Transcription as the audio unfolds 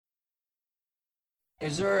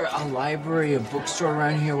Is there a library, a bookstore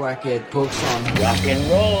around here where I can get books on rock and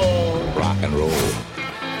roll? Rock and roll.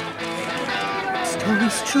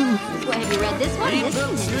 Story's true. Well, have you read this one?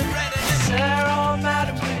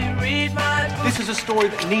 This is a story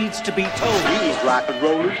that needs to be told. These rock and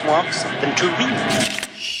rollers want something to read.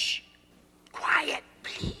 Shh. Quiet,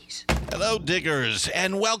 please. Hello, diggers,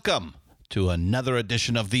 and welcome to another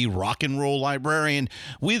edition of the Rock and Roll Librarian.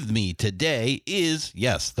 With me today is,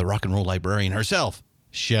 yes, the Rock and Roll Librarian herself,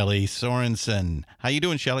 Shelly Sorensen. How you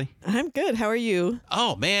doing, Shelly? I'm good. How are you?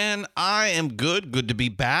 Oh, man, I am good. Good to be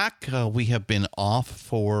back. We have been off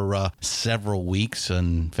for several weeks.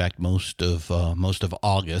 In fact, most of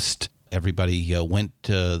August. Everybody went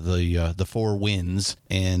to the Four Winds,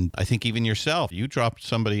 and I think even yourself, you dropped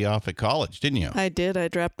somebody off at college, didn't you? I did. I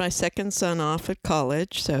dropped my second son off at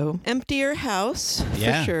college, so emptier house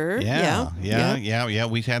for sure. Yeah.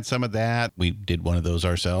 We had some of that. We did one of those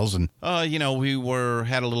ourselves, and we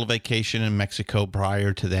had a little vacation in Mexico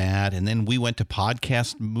prior to that, and then we went to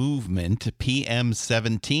Podcast Movement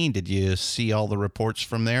PM17. Did you see all the reports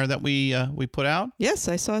from there that we put out? Yes,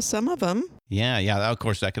 I saw some of them. Yeah. Of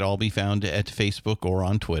course, that could all be found at Facebook or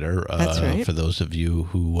on Twitter. That's right. For those of you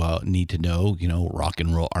who need to know,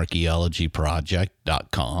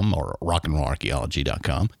 rockandrollarchaeologyproject.com or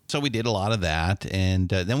rockandrollarchaeology.com. So we did a lot of that, and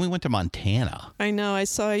then we went to Montana. I know. I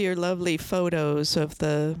saw your lovely photos of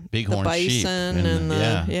the Bighorn bison sheep and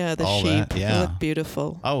the all sheep. That, yeah. They look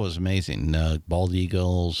beautiful. Oh, it was amazing. Bald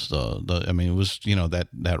eagles. It was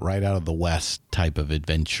that right out of the West type of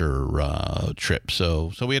adventure trip.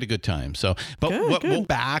 So we had a good time. So. But good. We're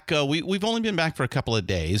back. We've only been back for a couple of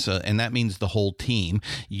days, and that means the whole team.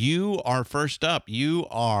 You are first up. You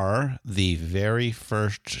are the very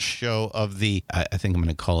first show of the, I think I'm going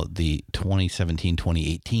to call it the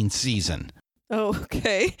 2017-2018 season. Oh,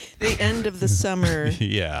 okay. The end of the summer.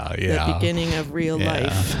 Yeah. The beginning of real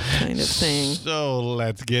life kind of thing. So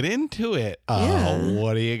let's get into it.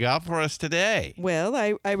 What do you got for us today? Well,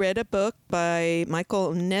 I read a book by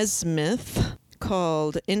Michael Nesmith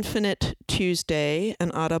called Infinite Tuesday,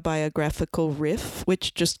 an autobiographical riff,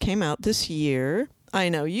 which just came out this year. I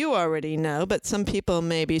know you already know, but some people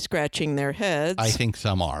may be scratching their heads. I think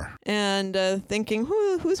some are. And thinking,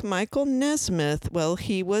 who's Michael Nesmith? Well,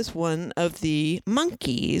 he was one of the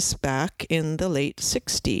Monkees back in the late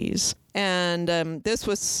 60s. And this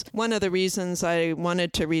was one of the reasons I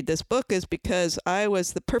wanted to read this book, is because I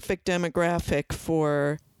was the perfect demographic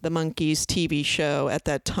for the Monkees TV show. At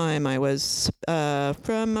that time, I was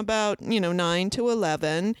from about 9 to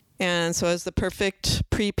 11, and so I was the perfect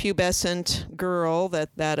prepubescent girl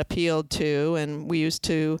that appealed to, and we used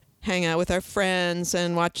to hang out with our friends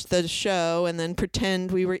and watch the show and then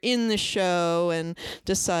pretend we were in the show and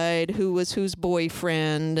decide who was whose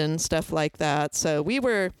boyfriend and stuff like that. So we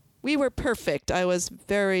were perfect. I was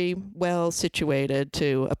very well situated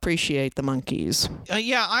to appreciate the Monkees.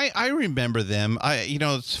 I remember them.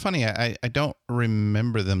 It's funny. I don't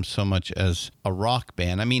remember them so much as a rock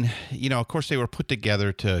band. I mean, of course they were put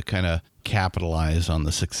together to kind of capitalize on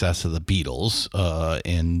the success of the Beatles,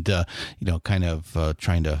 and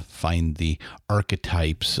trying to find the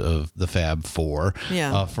archetypes of the Fab Four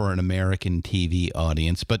for an American TV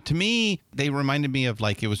audience. But to me, they reminded me of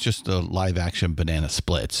it was just a live action Banana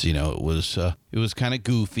Splits. It was kind of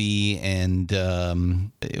goofy, and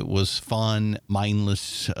it was fun,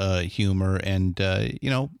 mindless humor, and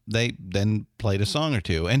they then played a song or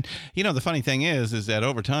two. And the funny thing is that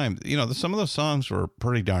over time, some of those songs were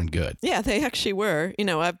pretty darn good. Yeah, they actually were.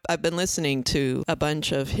 I've been listening to a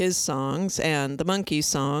bunch of his songs and the Monkees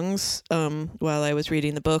songs while I was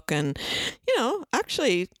reading the book, and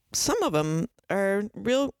actually some of them are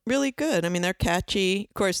really good. I mean, they're catchy.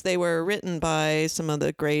 Of course, they were written by some of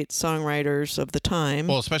the great songwriters of the time.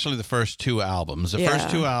 Well, especially the first two albums. First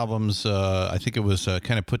two albums, I think it was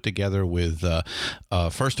kind of put together with,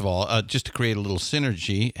 first of all, just to create a little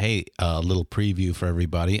synergy. Hey, a little preview for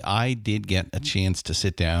everybody. I did get a chance to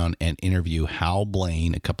sit down and interview Hal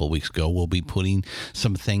Blaine a couple of weeks ago. We'll be putting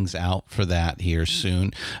some things out for that here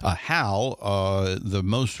soon. Hal, the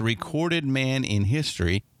most recorded man in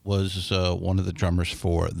history, was one of the drummers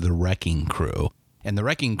for The Wrecking Crew. And The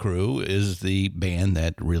Wrecking Crew is the band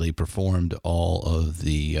that really performed all of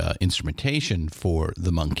the instrumentation for the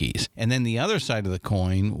Monkees. And then the other side of the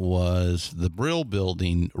coin was the Brill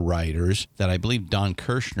Building writers that I believe Don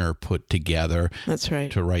Kirshner put together. That's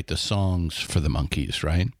right. To write the songs for the Monkees,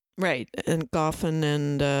 right? Right, and Goffin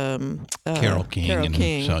and Carole King. Carole and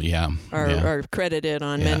King so, yeah. are credited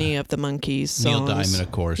on many of the Monkees songs. Neil Diamond,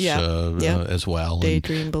 of course, as well.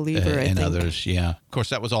 Daydream Believer, I and think. others, yeah. Of course,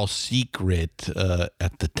 that was all secret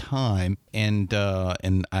at the time, and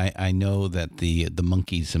I know that the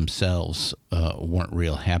Monkees themselves weren't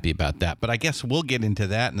real happy about that. But I guess we'll get into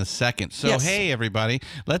that in a second. So, Yes. Hey, everybody,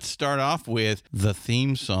 let's start off with the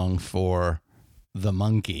theme song for the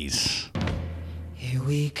Monkees. Here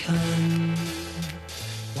we come,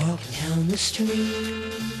 walking down the street.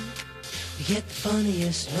 We get the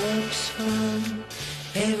funniest looks from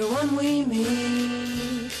everyone we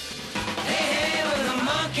meet. Hey, hey, we're the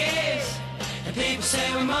Monkees, and people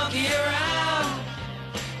say we monkey around,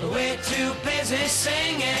 but we're too busy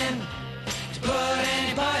singing to put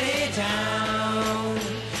anybody down.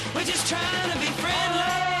 We're just trying to be friendly.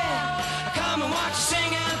 Come and watch us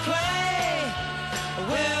sing and play.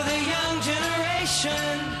 We're the young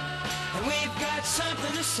generation, and we've got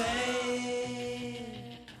something to say.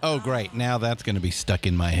 Oh, great. Now that's going to be stuck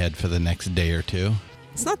in my head for the next day or two.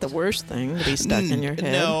 It's not the worst thing to be stuck in your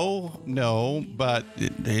head. No, but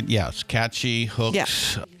yeah, it's catchy,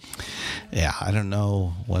 hooks. Yeah, I don't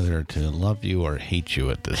know whether to love you or hate you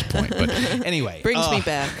at this point. But anyway. Brings me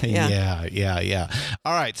back. Yeah.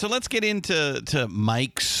 All right, so let's get into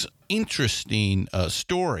Mike's interesting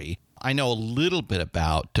story. I know a little bit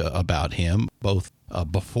about him, both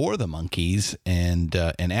before the Monkees and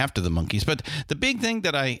after the Monkees. But the big thing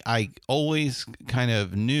that I always kind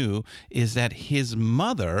of knew is that his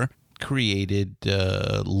mother created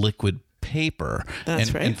liquid paper.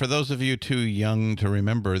 That's right. And for those of you too young to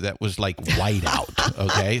remember, that was like whiteout.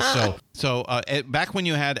 Okay, so back when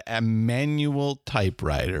you had manual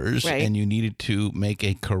typewriters, right, and you needed to make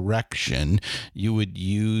a correction, you would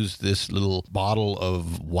use this little bottle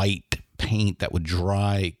of white paint that would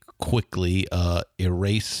dry quickly,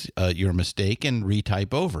 erase your mistake and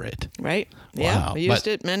retype over it. Right. Yeah. Wow. We used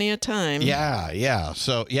it many a time. Yeah.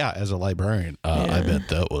 So, yeah, as a librarian, I bet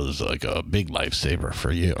that was like a big lifesaver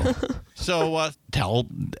for you. So tell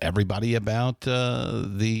everybody about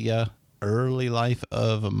the early life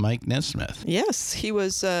of Mike Nesmith. Yes. He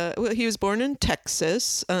was born in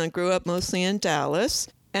Texas, grew up mostly in Dallas.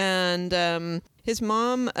 And his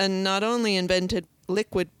mom not only invented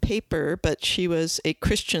liquid paper, but she was a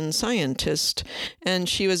Christian Scientist, and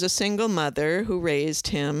she was a single mother who raised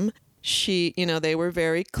him. They were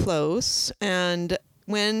very close, and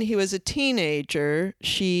when he was a teenager,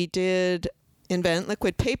 she did invent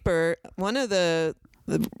liquid paper. One of the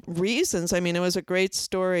reasons, it was a great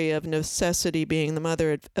story of necessity being the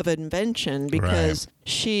mother of invention, because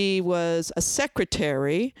she was a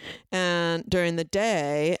secretary and during the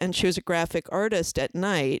day, and she was a graphic artist at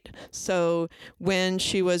night. So when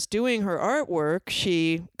she was doing her artwork,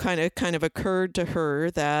 she kind of occurred to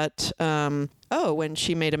her that when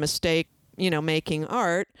she made a mistake making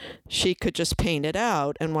art, she could just paint it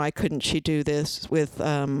out, and why couldn't she do this with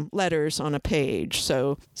letters on a page?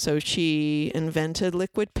 So she invented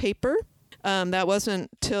liquid paper. That wasn't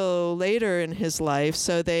till later in his life.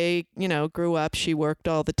 So they, grew up. She worked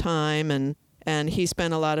all the time, and he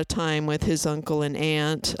spent a lot of time with his uncle and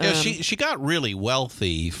aunt. She got really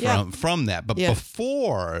wealthy from that, but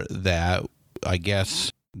before that, I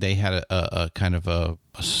guess they had a kind of a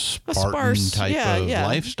Spartan type of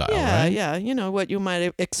lifestyle, right? Yeah, what you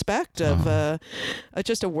might expect of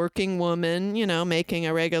just a working woman, making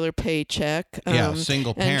a regular paycheck.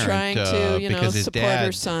 Single parent. And trying to, because his support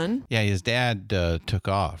her son. Yeah, his dad took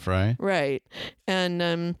off, right? Right.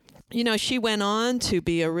 And, she went on to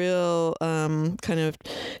be a real kind of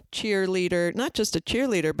cheerleader, not just a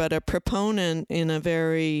cheerleader, but a proponent in a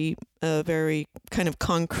very kind of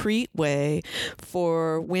concrete way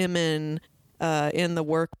for women in the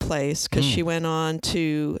workplace, because she went on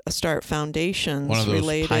to start foundations. One of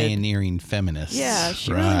those pioneering feminists. Yeah,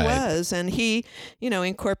 she really was. And he,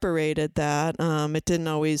 incorporated that. It didn't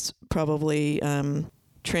always probably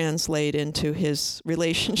translate into his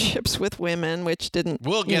relationships with women, which didn't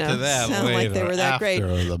we'll get to that sound later, like they were that great.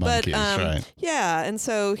 The Monkees, right. Yeah, and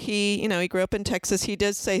so he grew up in Texas. He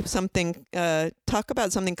did say something, talk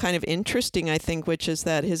about something kind of interesting, I think, which is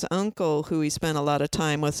that his uncle, who he spent a lot of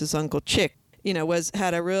time with, his Uncle Chick,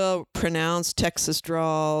 had a real pronounced Texas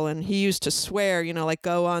drawl, and he used to swear, like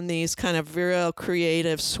go on these kind of real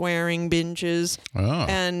creative swearing binges. Oh.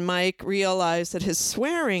 And Mike realized that his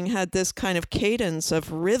swearing had this kind of cadence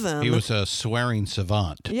of rhythm. He was a swearing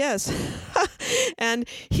savant. Yes. And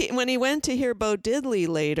when he went to hear Bo Diddley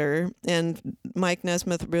later, and Mike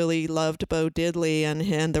Nesmith really loved Bo Diddley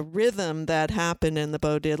and the rhythm that happened in the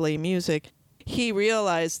Bo Diddley music, he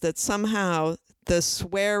realized that somehow the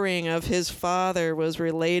swearing of his father was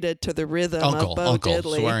related to the rhythm of Bo uncle,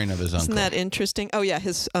 Diddley. swearing of his uncle. Isn't that interesting? Oh yeah,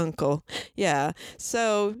 his uncle. Yeah.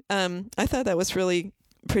 So I thought that was really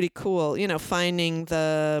pretty cool, finding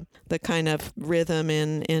the kind of rhythm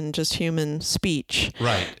in just human speech.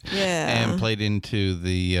 Right. Yeah. And played into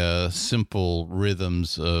the simple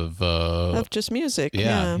rhythms of just music.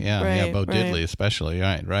 Yeah, Right, Bo Diddley right. especially.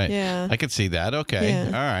 Right. Yeah. I could see that. Okay. Yeah.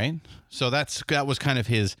 All right. So that was kind of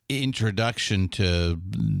his introduction to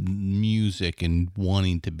music and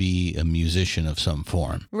wanting to be a musician of some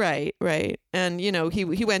form. Right. And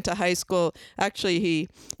he went to high school. Actually,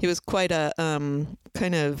 he was quite a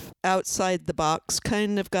kind of outside the box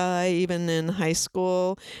kind of guy, even in high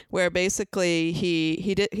school, where basically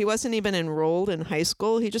he wasn't even enrolled in high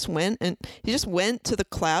school. He just went to the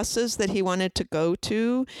classes that he wanted to go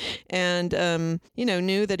to, and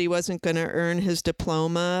knew that he wasn't going to earn his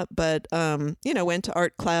diploma, but went to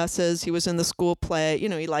art classes. He was in the school play.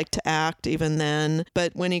 He liked to act even then.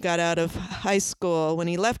 But when he got out of high school, when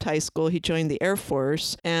he left high school, he joined the Air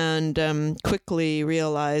Force and quickly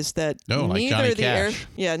realized that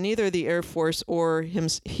neither the Air Force or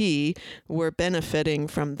he were benefiting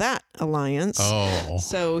from that alliance. Oh,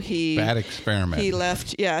 so bad experiment. He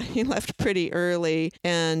left. Yeah, he left pretty early,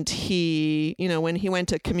 and he, when he went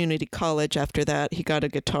to community college after that, he got a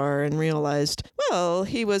guitar and realized, well,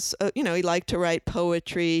 he was, he liked to write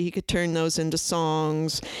poetry. He could turn those into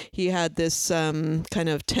songs. He had this kind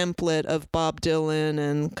of template of Bob Dylan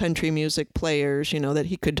and country music players, that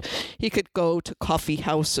he could go to coffee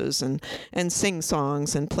houses and sing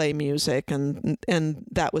songs and play music, and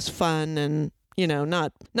that was fun and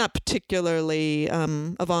not particularly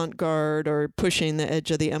avant-garde or pushing the edge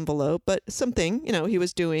of the envelope, but something he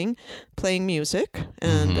was doing, playing music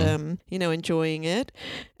and enjoying it.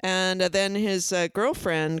 And then his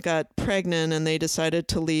girlfriend got pregnant, and they decided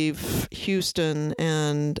to leave Houston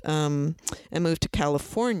and move to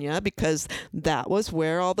California because that was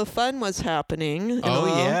where all the fun was happening.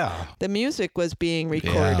 The music was being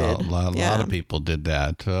recorded. Yeah, a lot of people did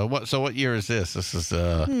that. What year is this? This is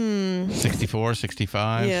 64,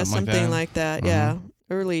 65, yeah, something like that. Yeah.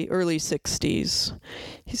 Early 60s.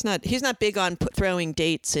 He's not big on throwing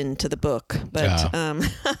dates into the book, but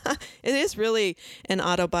it is really an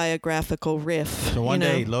autobiographical riff. So one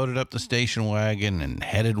day he loaded up the station wagon and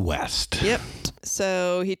headed west. Yep.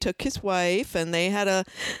 So he took his wife, and they had a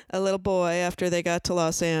little boy after they got to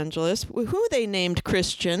Los Angeles, who they named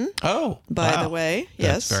Christian. Oh, by the way.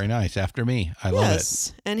 Yes. That's very nice. After me. I love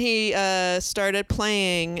it. And he started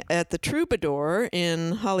playing at the Troubadour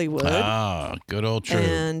in Hollywood. Ah, good old Troubadour.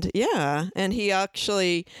 And he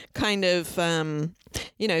actually kind of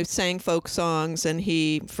sang folk songs, and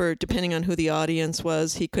depending on who the audience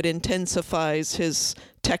was, he could intensify his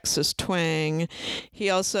Texas twang.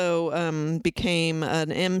 He also became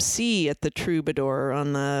an MC at the Troubadour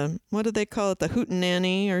on the, what did they call it, the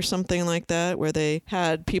Hootenanny or something like that, where they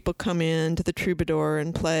had people come in to the Troubadour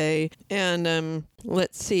and play. And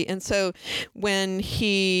let's see. And so when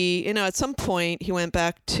he, at some point he went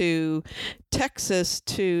back to Texas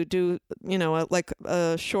to do,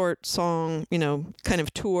 a short song, kind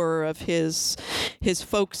of tour of his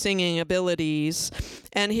folk singing abilities.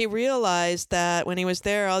 And he realized that when he was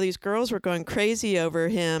there, all these girls were going crazy over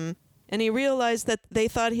him. And he realized that they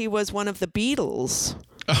thought he was one of the Beatles.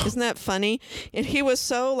 Oh. Isn't that funny? And he was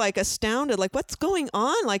so astounded, what's going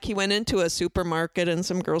on? He went into a supermarket and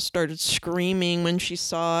some girl started screaming when she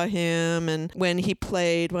saw him. And when he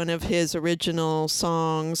played one of his original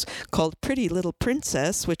songs called Pretty Little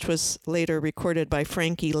Princess, which was later recorded by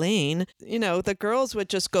Frankie Lane, the girls would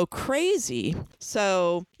just go crazy.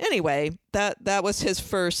 So anyway, that was his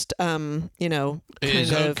first, kind of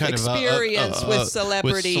experience with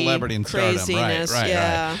celebrity and craziness. Right.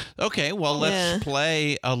 Yeah. Okay, well, let's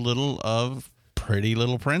play a little of Pretty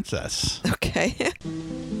Little Princess. Okay.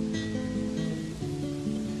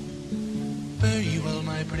 Fare you well,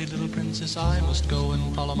 my pretty little princess, I must go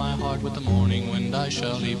and follow my heart. With the morning wind I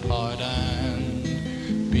shall depart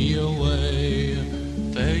and be away.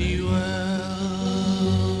 Fare you well.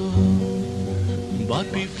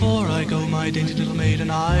 But before I go, my dainty little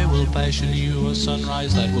maiden, I will fashion you a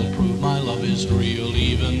sunrise that will prove my love is real,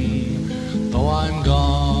 even though I'm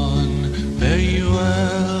gone. Fare you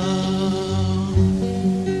well.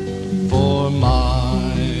 For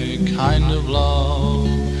my kind of love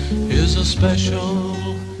is a special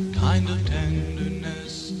kind of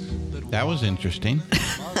tenderness. That was interesting.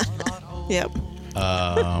 Yep.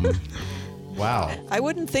 Wow. I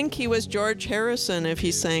wouldn't think he was George Harrison if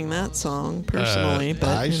he sang that song personally, but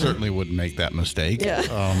I you know. certainly wouldn't make that mistake. Yeah.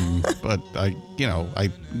 But I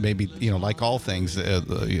maybe, like all things,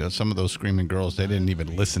 some of those screaming girls, they didn't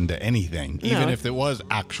even listen to anything, even if there was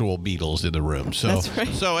actual Beatles in the room. So, That's right.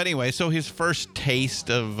 So anyway, his first taste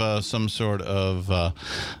of some sort of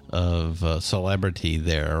celebrity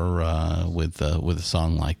there with a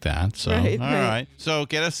song like that. So, Right, all right. So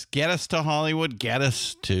get us to Hollywood, get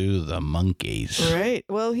us to the Monkees. Right.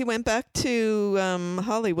 Well, he went back to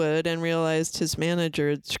Hollywood and realized his manager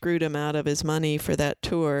had screwed him out of his money for that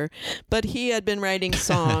tour. But he had been writing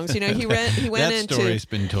songs. He went that into story's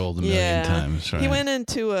been told a million times. Right? He went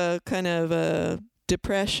into a kind of a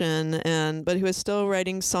depression, but he was still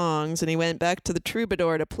writing songs, and he went back to the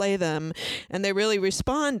Troubadour to play them, and they really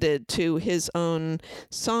responded to his own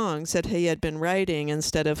songs that he had been writing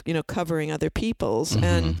instead of covering other people's.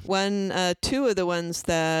 Mm-hmm. And two of the ones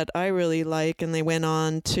that I really like, and they went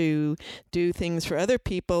on to do things for other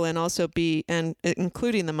people and also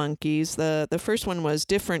including the Monkees. The first one was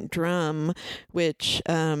Different Drum, which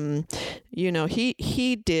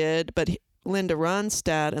he did, but Linda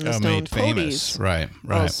Ronstadt and the Stone Toadies right.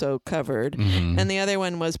 also covered. Mm-hmm. And the other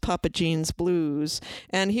one was Papa Jean's Blues.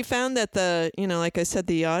 And he found that like I said,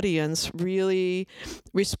 the audience really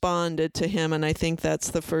responded to him. And I think that's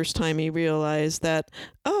the first time he realized that,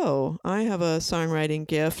 I have a songwriting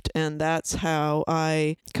gift, and that's how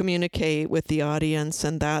I communicate with the audience,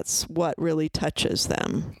 and that's what really touches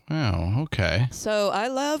them. Oh, okay. So I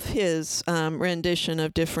love his rendition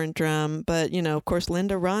of Different Drum, but, of course,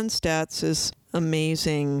 Linda Ronstadt's is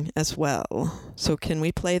amazing as well. So can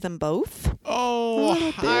we play them both?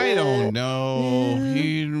 Oh, I don't know.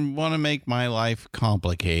 You want to make my life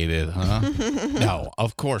complicated, huh? No,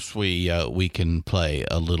 of course we can play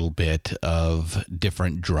a little bit of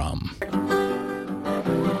Different Drum. You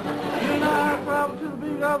and I are travel to the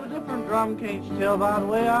beat of a different drum. Can't you tell by the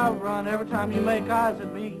way I run every time you make eyes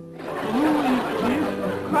at me? You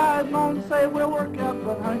cry and moan and say we'll work out,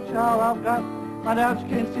 but honey child, I've got my doubts. You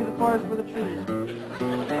can't see the forest for the trees.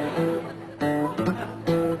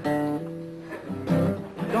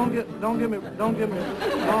 Don't get me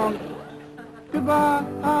wrong. Goodbye,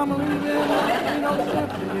 I'm leaving. Ain't no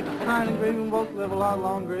sense in you crying and grieving. Both live a lot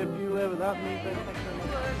longer if you live without me.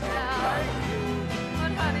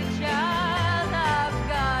 But honey child, I've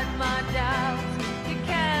got my doubts. You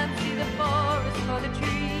can't see the forest for the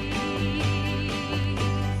trees.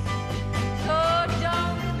 So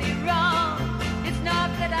don't get me wrong. It's not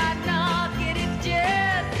that I knock it, it's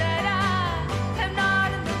just that I am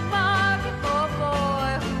not in the market for a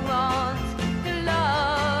boy who wants to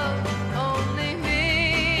love only me.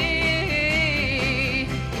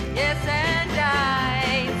 Yes, and I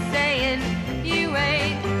ain't saying you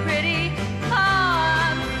ain't pretty.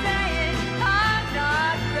 I'm saying I'm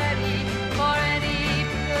not ready for any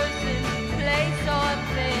person, place, or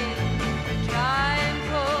thing to try and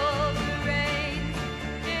pull the reins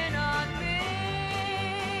in on me.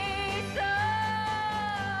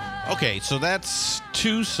 Okay, so that's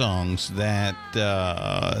two songs that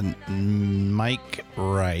Mike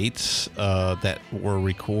writes that were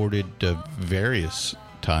recorded various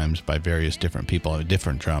times by various different people. A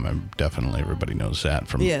Different Drum, and definitely everybody knows that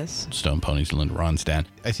from Stone Ponies and Linda Ronstadt.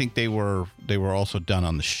 I think they were also done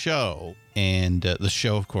on the show, and the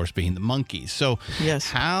show, of course, being the Monkees. So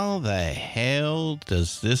how the hell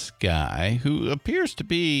does this guy, who appears to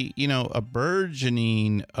be, a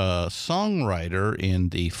burgeoning songwriter in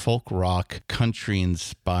the folk rock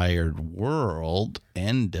country-inspired world,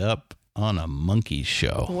 end up on a Monkees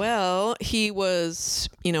show? Well, he was,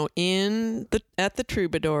 at the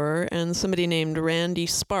Troubadour, and somebody named Randy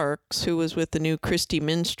Sparks, who was with the new Christy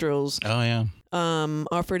Minstrels,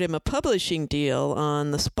 offered him a publishing deal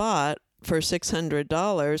on the spot for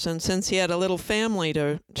 $600, and since he had a little family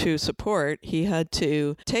to support, he had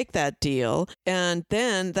to take that deal. And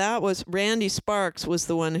then Randy Sparks was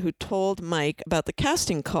the one who told Mike about the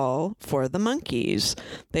casting call for the Monkees.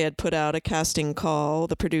 They had put out a casting call,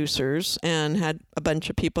 the producers, and had a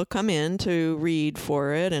bunch of people come in to read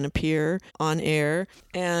for it and appear on air.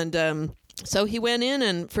 And so he went in,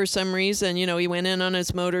 and for some reason, he went in on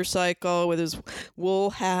his motorcycle with his wool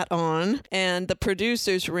hat on, and the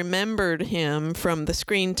producers remembered him from the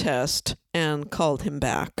screen test and called him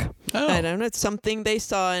back. Oh. I don't know. It's something they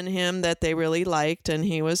saw in him that they really liked, and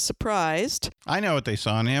he was surprised. I know what they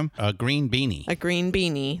saw in him. A green beanie. A green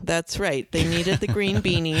beanie. That's right. They needed the green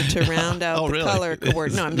beanie to round out the really? color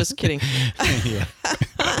coordinate. No, I'm just kidding.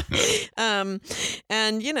 And,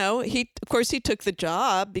 of course, he took the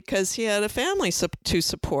job because he had a family to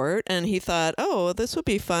support. And he thought, oh, this would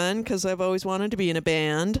be fun because I've always wanted to be in a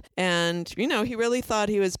band. And, he really thought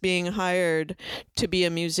he was being hired to be a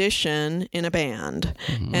musician in a band,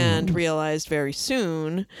 and realized very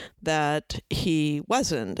soon that he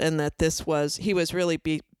wasn't, and that he was really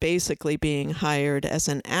basically being hired as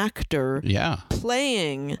an actor,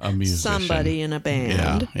 playing somebody in a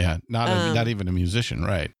band. Not even a musician,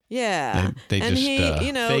 right? Yeah. They and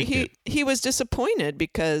just he was disappointed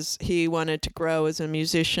because he wanted to grow as a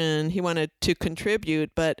musician. He wanted to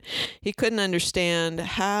contribute, but he couldn't understand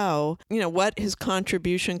how, what his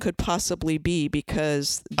contribution could possibly be,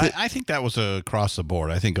 because I think that was across the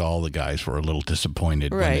board. I think all the guys were a little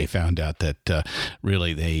disappointed when they found out that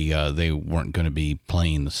really they weren't going to be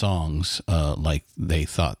playing the songs like they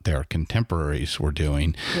thought their contemporaries were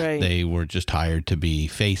doing. Right. They were just hired to be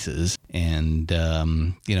faces, and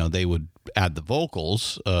they would add the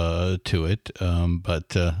vocals to it, but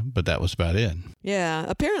that was about it. Yeah,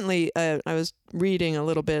 apparently I was reading a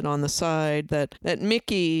little bit on the side that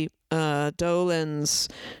Mickey Dolenz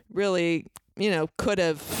really, could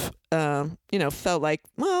have, felt like,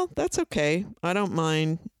 well, that's okay. I don't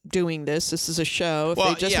mind doing this. This is a show. If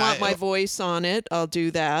they just want my voice on it, I'll do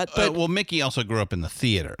that. But Mickey also grew up in the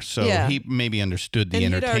theater, so he maybe understood the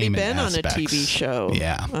and entertainment he'd already been aspects. on a TV show.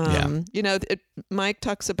 Mike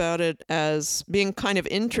talks about it as being kind of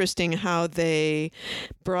interesting how they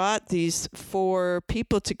brought these 4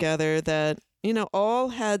 people together that all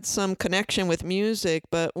had some connection with music,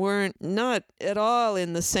 but weren't not at all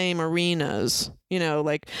in the same arenas.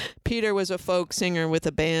 Like Peter was a folk singer with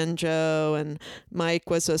a banjo, and Mike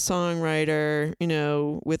was a songwriter,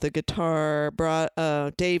 with a guitar.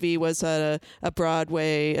 Davey was a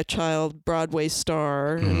child Broadway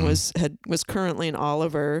star, and was currently in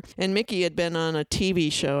Oliver. And Mickey had been on a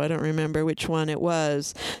TV show. I don't remember which one it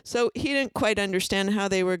was. So he didn't quite understand how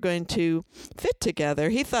they were going to fit together.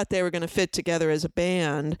 He thought they were going to fit together as a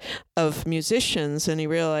band of musicians, and he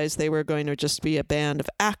realized they were going to just be a band of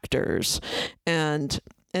actors.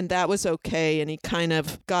 And that was okay, and he kind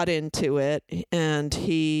of got into it, and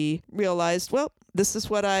he realized, well, this is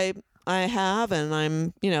what I have, and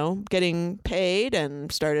I'm, getting paid,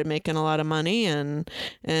 and started making a lot of money, and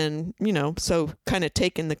so kind of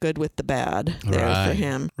taking the good with the bad there for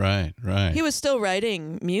him. Right. He was still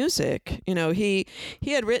writing music. He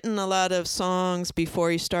had written a lot of songs before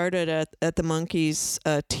he started at the Monkees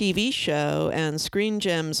TV show, and Screen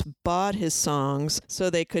Gems bought his songs so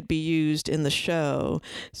they could be used in the show.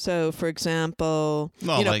 So, for example,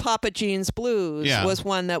 Papa Jean's Blues was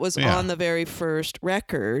one that was on the very first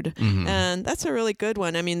record. And that's a really good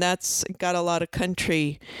one. I mean, that's got a lot of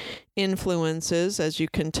country influences, as you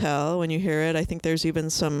can tell when you hear it. I think there's even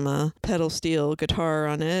some pedal steel guitar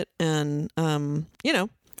on it. And,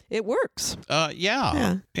 it works.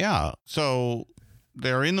 Yeah. So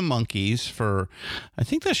they're in the Monkees for, I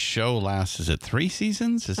think the show lasts, is it 3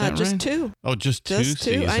 seasons? Is that just right? 2. Oh, just 2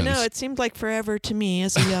 seasons. I know. It seemed like forever to me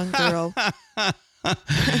as a young girl.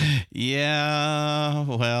 Yeah,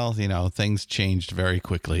 well, things changed very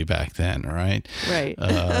quickly back then, right? Right.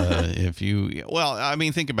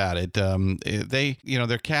 Think about it.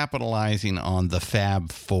 They're capitalizing on the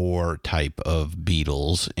Fab Four type of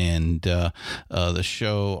Beatles, and the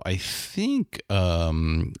show, I think,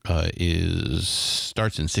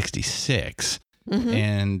 starts in '66.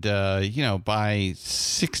 And, by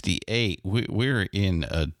 68, we're in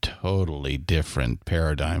a totally different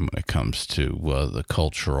paradigm when it comes to the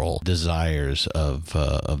cultural desires of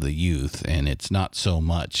the youth. And it's not so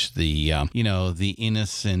much the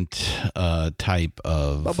innocent type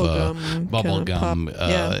of bubblegum.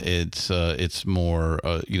 It's more,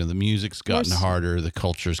 the music's gotten harder, the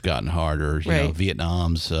culture's gotten harder.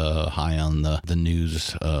 Vietnam's high on the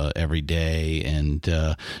news every day,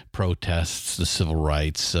 and protests, the civil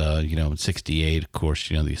rights, in 68, of course,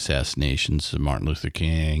 the assassinations of Martin Luther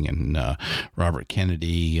King and Robert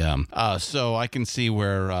Kennedy. So I can see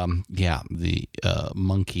where, the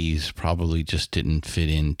Monkees probably just didn't fit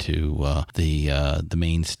into the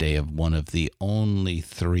mainstay of one of the only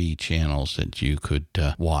 3 channels that you could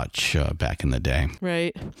watch back in the day.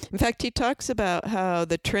 Right. In fact, he talks about how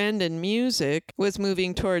the trend in music was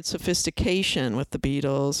moving towards sophistication with the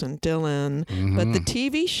Beatles and Dylan, but the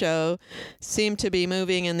TV show seemed to be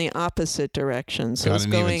moving in the opposite direction. So it's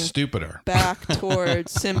going even stupider. back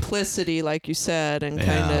towards simplicity, like you said, and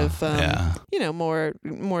kind of,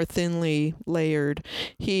 more thinly layered.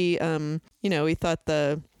 He, he thought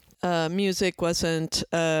the music wasn't,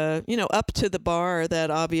 up to the bar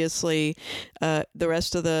that obviously the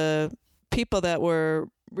rest of the people that were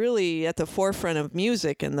really at the forefront of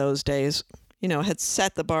music in those days, had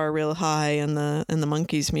set the bar real high, and the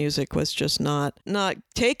Monkees music was just not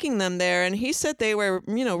taking them there. And he said they were,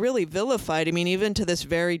 really vilified. I mean, even to this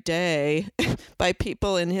very day, by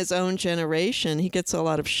people in his own generation, he gets a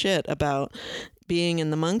lot of shit about being in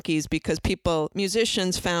the Monkees because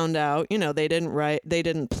musicians found out, they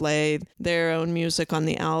didn't play their own music on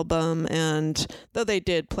the album, and though they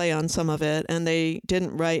did play on some of it, and they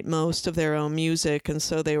didn't write most of their own music, and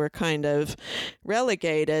so they were kind of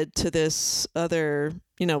relegated to this other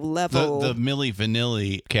level. The Milli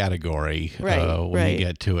Vanilli category when you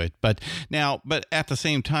get to it. But at the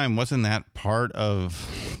same time, wasn't that part of,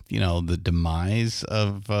 the demise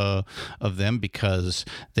of them, because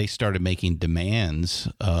they started making demands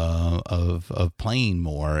of playing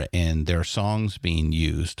more and their songs being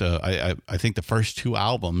used. I think the first two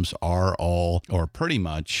albums are all, or pretty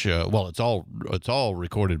much, it's all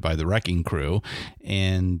recorded by the Wrecking Crew,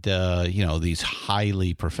 and these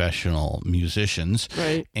highly professional musicians.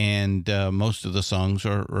 Right. And most of the songs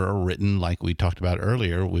are written, like we talked about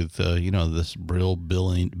earlier, with this Brill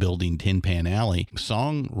Building Tin Pan Alley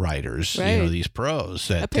songwriters, right. These pros.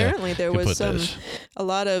 That apparently there was a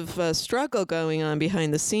lot of struggle going on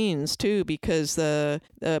behind the scenes too, because the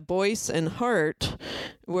Boyce and Hart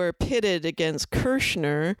were pitted against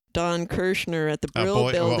Kirshner, Don Kirshner at the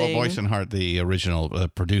Brill Building. Boyce and Hart, the original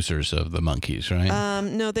producers of the Monkees, right?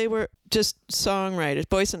 No, they were just songwriters.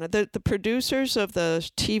 Boyce and the producers of the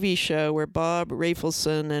TV show were Bob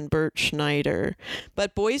Rafelson and Bert Schneider.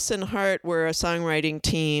 But Boyce and Hart were a songwriting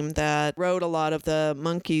team that wrote a lot of the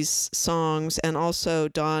Monkees songs, and also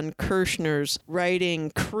Don Kirshner's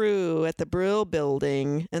writing crew at the Brill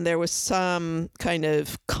Building. And there was some kind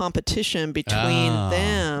of competition between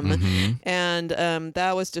them. Mm-hmm. And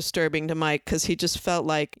that was disturbing to Mike, because he just felt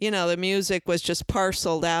like, the music was just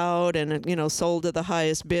parceled out and, sold to the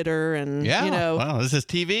highest bidder. And, wow, this is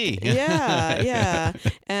TV. yeah.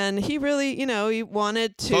 And he really, he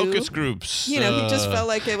wanted to. Focus groups. He just felt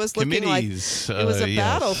like it was looking like it was a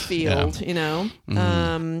battlefield,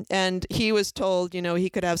 Mm-hmm. And he was told, he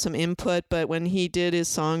could have some input, but when he did his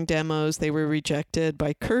song demos, they were rejected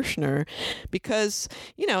by Kirshner because,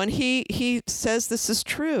 and he says this is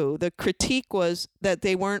true. The critique was that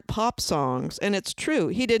they weren't pop songs, and it's true.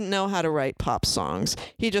 He didn't know how to write pop songs.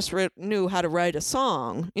 He just knew how to write a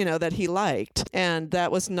song, that he liked, and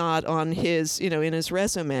that was not on his, in his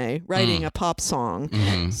resume, writing a pop song.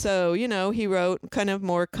 Mm-hmm. So, he wrote kind of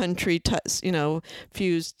more country,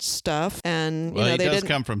 fused stuff, and he they does didn't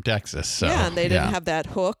come from Texas, so and they didn't have that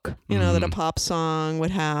hook, that a pop song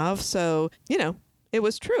would have. So, it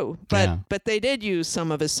was true, but they did use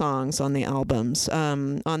some of his songs on the albums.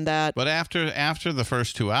 On that, but after the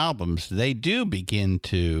first two albums, they do begin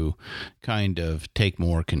to kind of take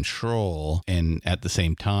more control, and at the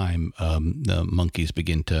same time, the Monkees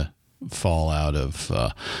begin to fall out of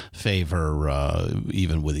favor,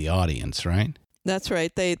 even with the audience, right? That's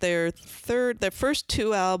right. Their first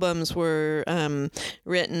two albums were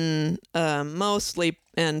written mostly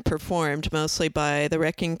and performed mostly by the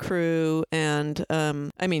Wrecking Crew, and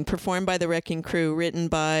performed by the Wrecking Crew, written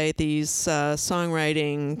by these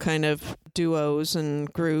songwriting kind of duos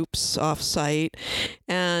and groups off-site.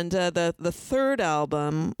 And the third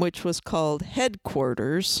album, which was called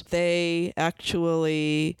Headquarters, they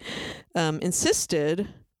actually insisted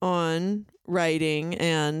on writing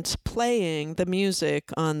and playing the music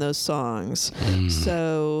on those songs.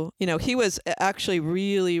 So, he was actually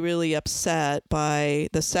really, really upset by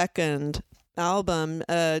the second album.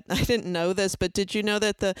 I didn't know this, but did you know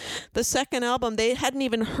that the second album, they hadn't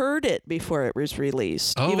even heard it before it was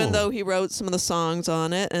released, even though he wrote some of the songs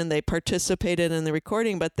on it and they participated in the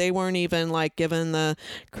recording, but they weren't even given the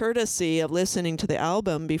courtesy of listening to the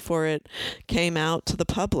album before it came out to the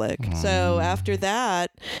public. So after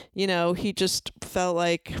that, he just felt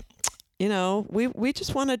like, we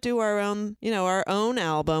just want to do our own, our own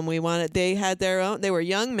album. They had their own, they were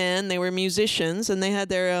young men, they were musicians, and they had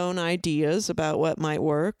their own ideas about what might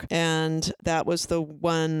work. And that was the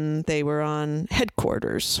one they were on.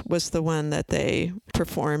 Headquarters was the one that they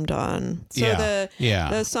performed on. So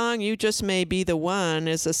the song You Just May Be the One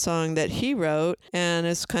is a song that he wrote, and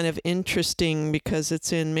it's kind of interesting because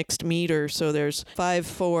it's in mixed meter. So there's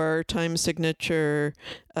 5/4 time signature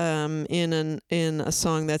in a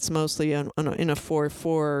song that's mostly in a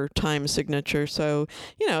 4/4 time signature. So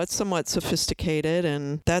it's somewhat sophisticated,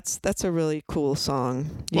 and that's a really cool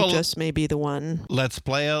song. You Just May Be the One. Let's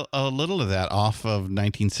play a little of that off of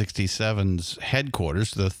 1967's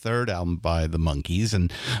Headquarters, the third album by the Monkees,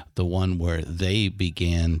 and the one where they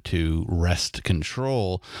began to wrest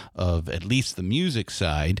control of at least the music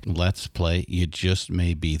side. Let's play You Just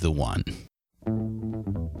May Be the One.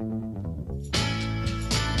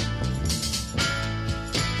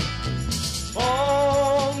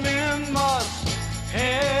 All men must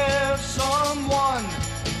have someone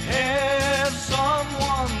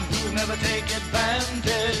who never take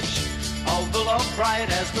advantage of the love bright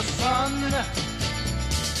as the sun.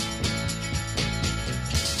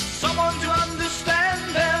 Someone to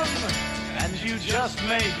understand them, and you just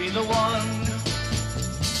may be the one.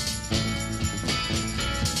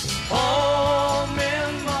 All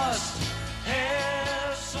men must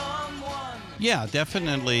have someone. Yeah,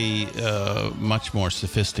 definitely much more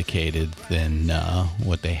sophisticated than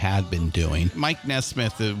what they had been doing. Mike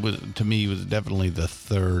Nesmith, to me, was definitely the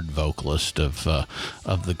third vocalist of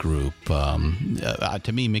the group.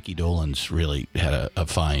 To me, Mickey Dolenz really had a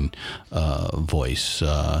fine voice.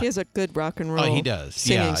 He has a good rock and roll. Oh, he does.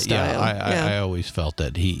 Singing style. I always felt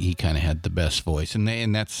that he kind of had the best voice,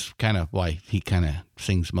 and that's kind of why he kind of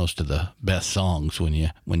sings most of the best songs when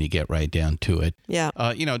you get right down to it. Yeah.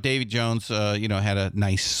 David Jones, had a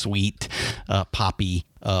nice, sweet, poppy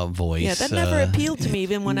voice. Yeah, that never appealed to me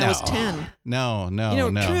even when I was 10. No.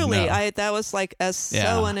 Truly, no. that was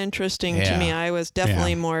so uninteresting to me. I was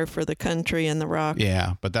definitely more for the country and the rock.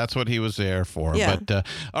 Yeah, but that's what he was there for. Yeah. But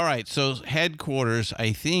all right, so Headquarters,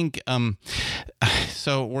 I think.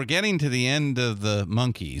 So we're getting to the end of the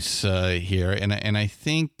Monkees here, and I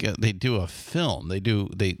think they do a film. They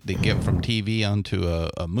get from TV onto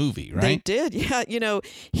a movie, right? They did, yeah.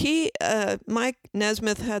 Mike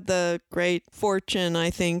Nesmith had the great fortune, I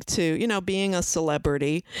think, to being a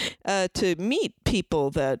celebrity, to meet people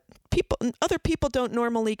that other people don't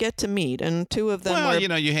normally get to meet, and two of them were...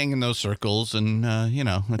 you hang in those circles, and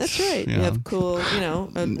that's right. You have cool,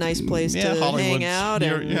 a nice place to hang out.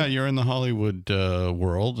 You're in the Hollywood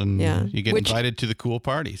world, and you get invited to the cool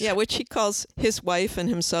parties. Yeah, which he calls his wife and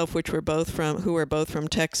himself, who were both from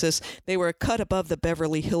Texas. They were a cut above the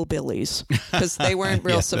Beverly Hillbillies because they weren't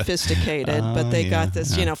real sophisticated, but they got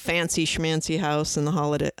this, fancy schmancy house in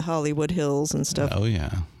the Hollywood Hills and stuff. Oh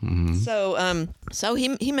yeah. Mm-hmm. So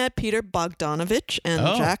he met Peter Bogdanovich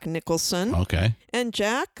and Jack Nicholson. Okay. And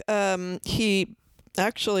Jack, they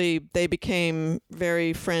became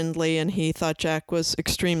very friendly, and he thought Jack was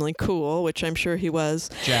extremely cool, which I'm sure he was.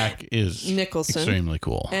 Jack is Nicholson. Extremely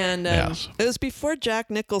cool. And yes. It was before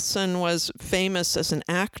Jack Nicholson was famous as an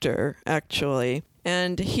actor, actually.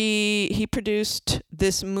 And he produced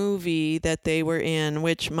this movie that they were in,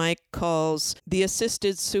 which Mike calls The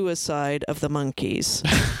Assisted Suicide of the Monkees.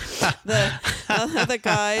 the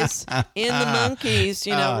guys in the Monkees,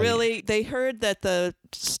 really, they heard that the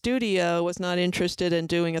studio was not interested in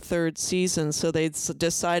doing a third season, so they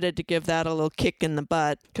decided to give that a little kick in the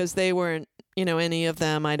butt, because they weren't, any of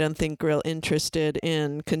them, I don't think, real interested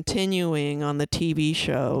in continuing on the TV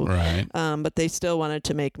show. Right. But they still wanted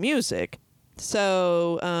to make music.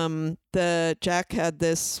 So the Jack had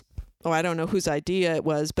this, I don't know whose idea it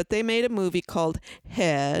was, but they made a movie called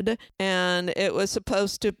Head, and it was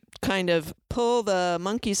supposed to kind of pull the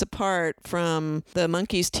Monkees apart from the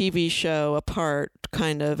Monkees TV show apart,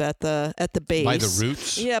 kind of at the base. By the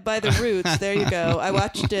roots? Yeah, by the roots. There you go. I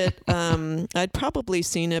watched it. I'd probably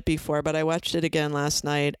seen it before, but I watched it again last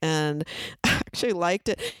night, and I actually liked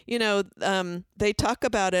it. They talk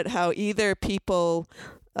about it, how either people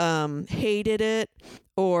hated it,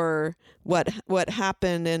 or what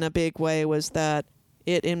happened in a big way was that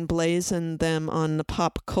it emblazoned them on the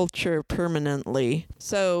pop culture permanently.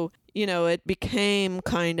 So, it became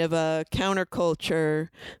kind of a counterculture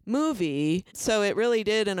movie. So it really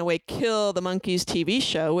did, in a way, kill the Monkees TV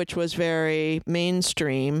show, which was very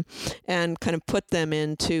mainstream, and kind of put them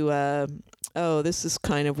into this is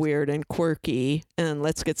kind of weird and quirky, and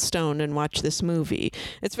let's get stoned and watch this movie.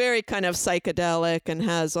 It's very kind of psychedelic and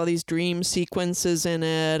has all these dream sequences in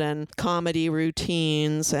it and comedy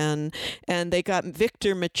routines, and they got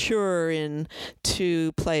Victor Mature in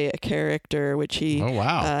to play a character, which he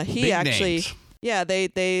he Big actually names. Yeah,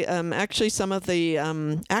 they actually some of the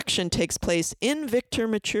action takes place in Victor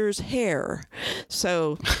Mature's hair,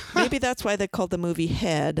 so maybe that's why they called the movie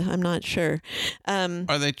Head. I'm not sure.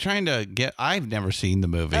 Are they trying to get? I've never seen the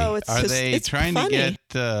movie. Oh, it's trying funny.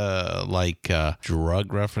 to get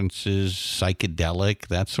drug references, psychedelic,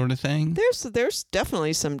 that sort of thing? There's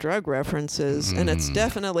definitely some drug references, and it's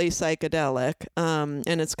definitely psychedelic.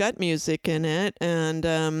 And it's got music in it, and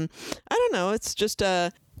I don't know. It's just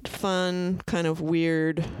a fun kind of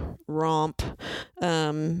weird romp.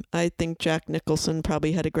 I think Jack Nicholson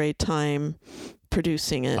probably had a great time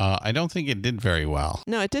producing it. I don't think it did very well.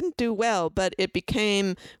 No, it didn't do well, but it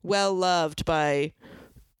became well loved by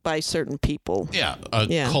certain people. Yeah,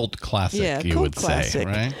 cult classic, you would say,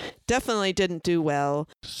 right? Definitely didn't do well.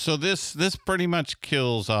 So this pretty much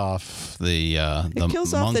kills off the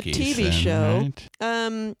kills off the monkeys, TV then, show.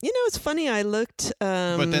 right? It's funny. I looked.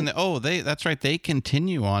 But then, that's right. They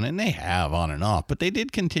continue on, and they have on and off. But they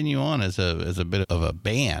did continue on as a bit of a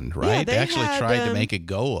band, right? Yeah, they actually tried to make a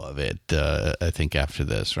go of it. I think after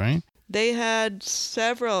this, right? They had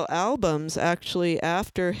several albums actually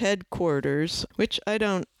after Headquarters, which I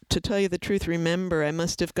don't, to tell you the truth, remember. I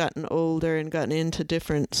must have gotten older and gotten into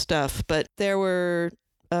different stuff. But there were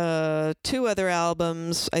 2 other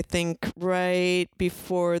albums, I think, right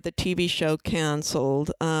before the TV show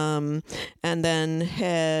canceled. And then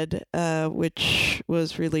Head, which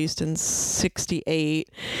was released in 1968.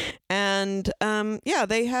 And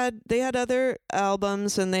they had other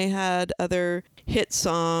albums, and they had other hit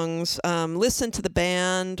songs. Listen to the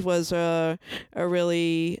Band was a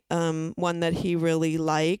really one that he really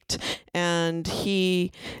liked. And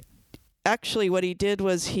he actually, what he did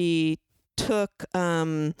was he took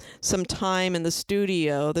some time in the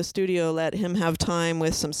studio. The studio let him have time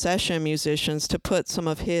with some session musicians to put some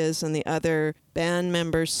of his and the other band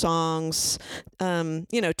members' songs,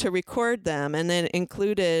 to record them, and then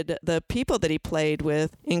included the people that he played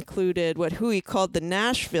with, included who he called the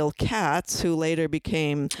Nashville Cats, who later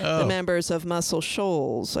became the members of Muscle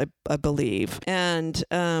Shoals, I believe. And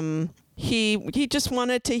he just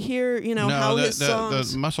wanted to hear, how his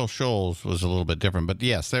songs. The Muscle Shoals was a little bit different, but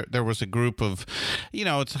yes, there was a group of,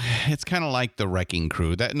 it's kind of like the Wrecking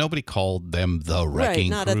Crew. That nobody called them the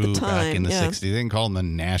Wrecking not Crew at the time, back in the yeah. 60s. They didn't call them the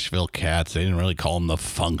Nashville Cats. They didn't really call them the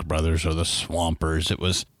Funk Brothers or the Swampers. It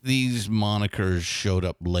was these monikers showed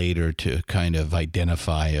up later to kind of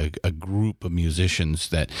identify a group of musicians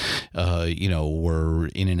that, were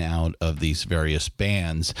in and out of these various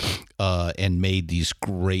bands and made these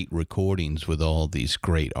great recordings with all these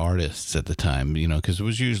great artists at the time, because it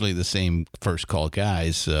was usually the same first call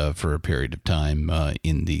guys for a period of time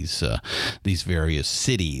in these various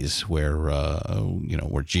cities where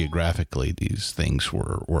geographically these things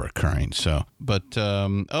were occurring. So, but,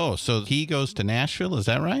 so he goes to Nashville, is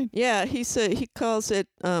that right? Yeah, he said he calls it.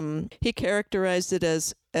 He characterized it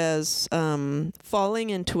as falling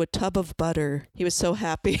into a tub of butter. He was so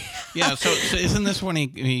happy. Yeah. So isn't this when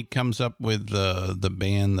he comes up with the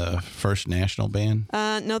band, the First National Band?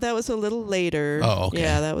 No, that was a little later. Oh, okay.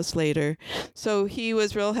 Yeah, that was later. So he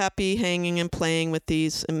was real happy hanging and playing with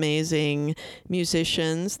these amazing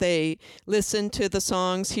musicians. They listened to the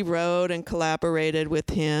songs he wrote and collaborated with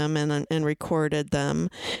him and recorded them.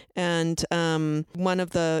 And one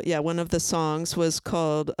of the songs was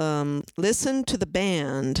called "Listen to the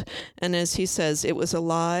Band." And as he says, it was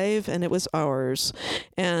alive and it was ours.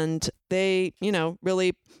 And they,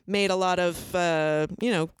 really made a lot of,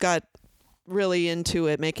 got really into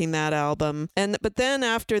it, making that album. But then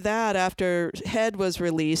after that, after Head was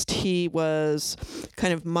released, he was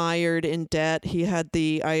kind of mired in debt. He had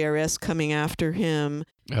the IRS coming after him.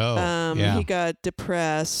 He got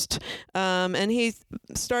depressed, and he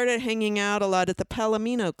started hanging out a lot at the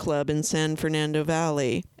Palomino Club in San Fernando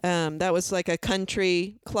Valley. That was like a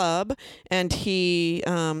country club, and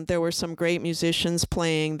there were some great musicians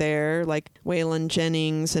playing there, like Waylon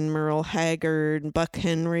Jennings and Merle Haggard and Buck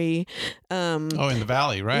Henry. In the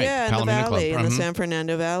Valley, right? Yeah, in the Palomino Valley, Club. in the San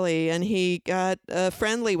Fernando Valley. And he got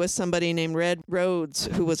friendly with somebody named Red Rhodes,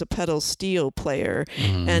 who was a pedal steel player.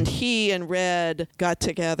 Mm-hmm. And he and Red got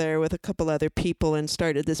together with a couple other people and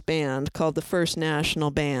started this band called the First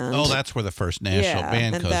National Band. Oh, that's where the First National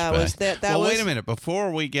Band and goes that back. was wait a minute.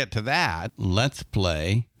 Before we get to that, let's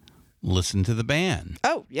play Listen to the Band.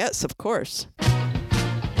 Oh, yes, of course.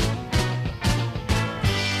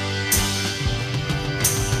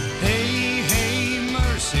 Hey, hey,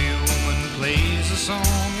 mercy, woman plays a song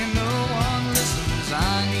and no one listens.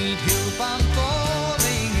 I need help, I'm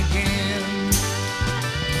falling again.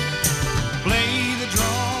 Play the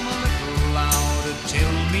drum a little louder,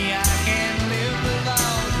 tell me I can live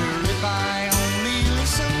without her if I only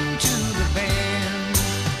listen to the band.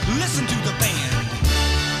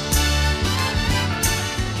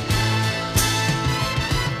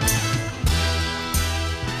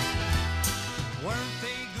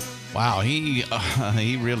 Wow,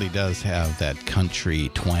 he really does have that country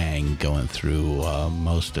twang going through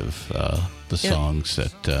most of the songs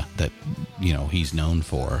that he's known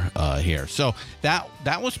for here. So that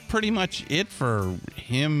was pretty much it for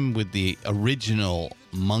him with the original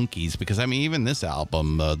Monkees, because I mean even this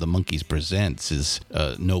album, the Monkees Presents, is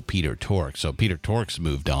no Peter Tork. So Peter Tork's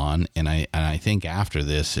moved on, and I think after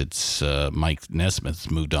this it's Mike Nesmith's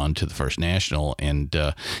moved on to the First National, and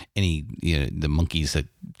the Monkees that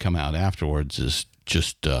come out afterwards is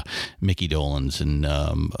just Mickey Dolenz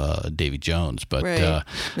and Davy Jones, but right.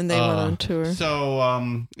 And they went on tour. So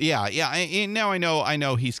and now I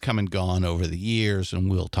know he's come and gone over the years,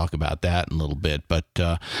 and we'll talk about that in a little bit. But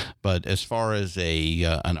as far as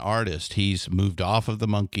an artist, he's moved off of the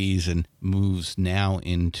Monkees and moves now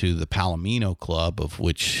into the Palomino Club, of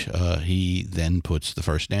which he then puts the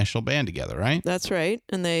First National Band together, right? That's right,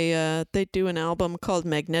 and they do an album called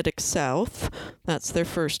Magnetic South. That's their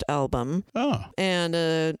first album. Oh. And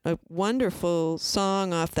a wonderful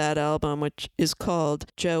song off that album, which is called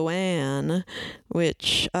Joanne,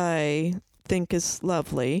 which I think is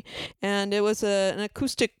lovely. And it was an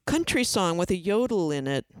acoustic country song with a yodel in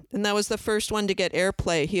it. And that was the first one to get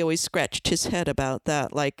airplay. He always scratched his head about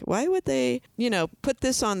that. Like, why would they, put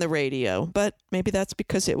this on the radio? But maybe that's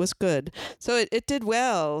because it was good. So it did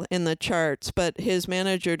well in the charts, but his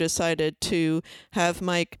manager decided to have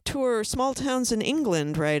Mike tour small towns in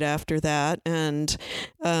England right after that. And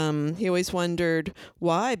he always wondered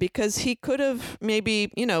why, because he could have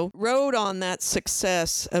maybe, rode on that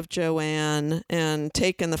success of Joanne and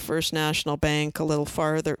taken the First National Bank a little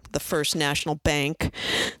farther. The First National Bank.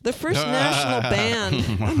 The First National Band.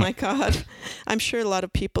 Oh, my God. I'm sure a lot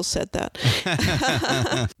of people said that.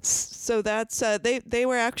 So that's, they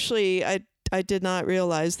were actually, I did not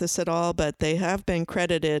realize this at all, but they have been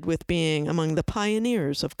credited with being among the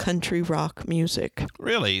pioneers of country rock music.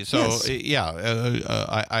 Really? So, yes.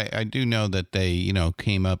 I do know that they,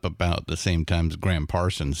 came up about the same time as Graham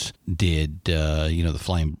Parsons did, the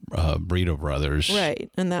Flying Burrito Brothers. Right,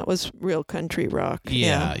 and that was real country rock.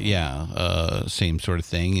 Yeah. Same sort of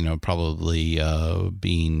thing, probably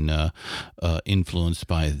being influenced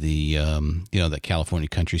by the, the California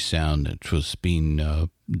country sound, which was being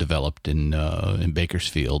developed in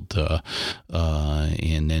Bakersfield,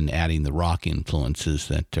 and then adding the rock influences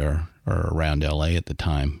that are around LA at the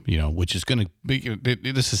time, which is going to be,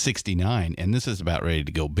 this is 69 and this is about ready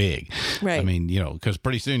to go big. Right. I mean, because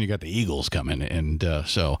pretty soon you got the Eagles coming. And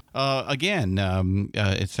so again,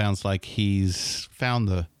 it sounds like he's found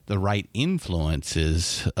the right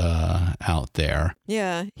influences out there.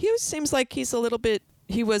 Yeah. Seems like he was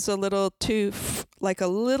a little too, a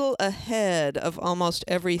little ahead of almost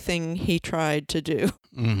everything he tried to do.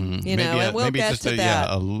 Mm-hmm. And we'll get to that. Yeah,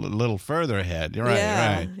 a little further ahead.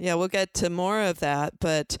 Right. Yeah, we'll get to more of that.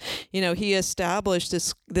 But, he established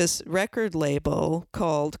this record label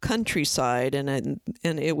called Countryside, and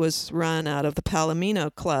it was run out of the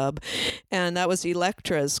Palomino Club, and that was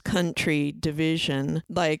Elektra's country division.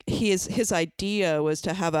 Like, his idea was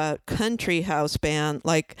to have a country house band,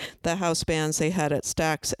 like the house bands they had at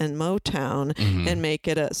Stax and Motown, mm-hmm. and make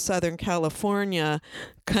it a Southern California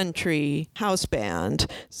country house band.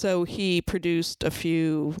 So he produced a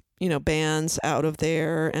few, bands out of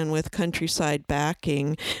there and with Countryside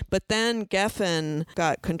backing. But then Geffen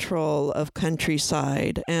got control of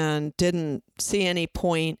Countryside and didn't see any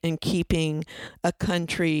point in keeping a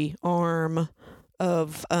country arm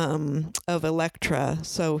of Elektra,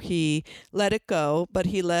 so he let it go, but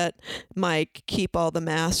he let Mike keep all the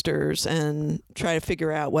masters and try to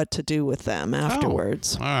figure out what to do with them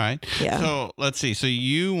afterwards. All right. Yeah. So let's see. So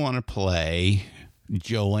you want to play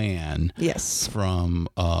Joanne? Yes. From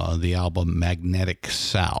the album Magnetic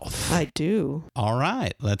South. I do. All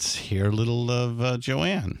right. Let's hear a little of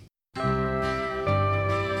Joanne.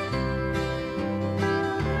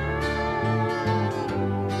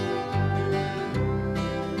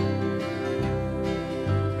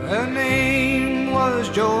 Her name was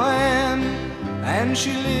Joanne, and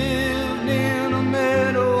she lived in a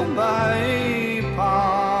meadow by a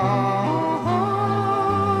pond.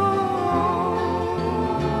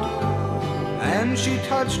 And she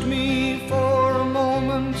touched me for a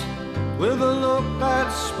moment with a look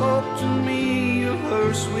that spoke to me of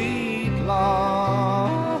her sweet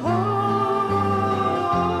love.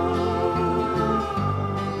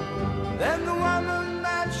 Then the woman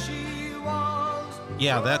that she was.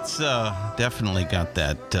 Yeah, that's definitely got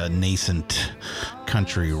that nascent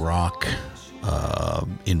country rock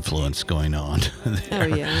influence going on there.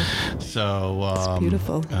 Oh, yeah. So it's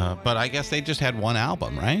beautiful. But I guess they just had one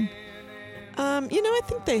album, right? I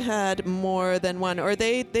think they had more than one, or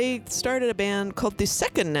they started a band called the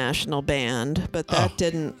Second National Band, but that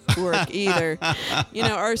didn't work either.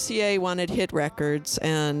 RCA wanted hit records,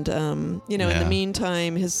 and in the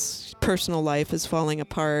meantime, his personal life is falling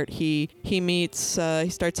apart. He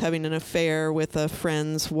starts having an affair with a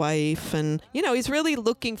friend's wife, and he's really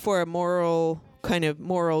looking for a moral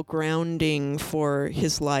grounding for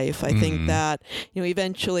his life. I think that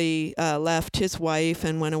eventually left his wife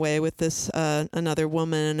and went away with this another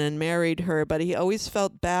woman and married her, but he always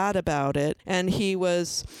felt bad about it. And he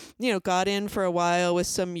was got in for a while with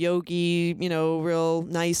some yogi, real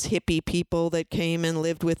nice hippie people that came and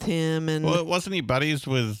lived with him. And wasn't he buddies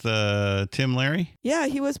with Tim Leary? Yeah,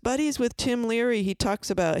 he was buddies with Tim Leary. He talks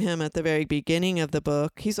about him at the very beginning of the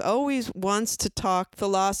book. He's always wants to talk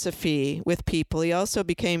philosophy with people. He also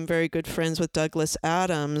became very good friends with Douglas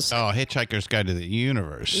Adams. Oh, Hitchhiker's Guide to the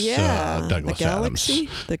Universe. Yeah, Douglas the Galaxy.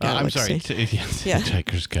 Adams. The Galaxy. I'm sorry. Yes, Yeah.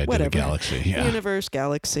 Hitchhiker's Guide Whatever. to the Galaxy. Yeah. Universe,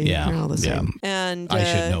 Galaxy. Yeah. They're all the same. Yeah. And I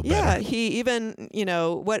should know better. Yeah, he even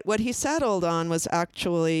what he settled on was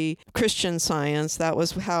actually Christian Science. That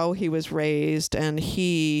was how he was raised, and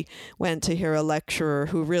he went to hear a lecturer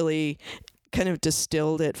who really kind of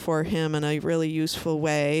distilled it for him in a really useful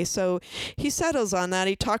way. So he settles on that.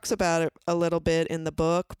 He talks about it a little bit in the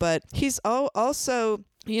book, but he's also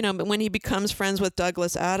when he becomes friends with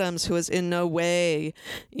Douglas Adams, who is in no way,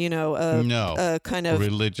 a kind of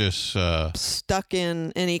religious, stuck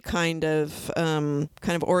in any kind of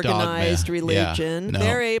organized dogma. religion, Yeah, no.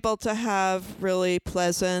 they're able to have really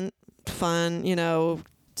pleasant, fun,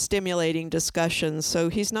 stimulating discussions. So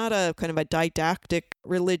he's not a kind of a didactic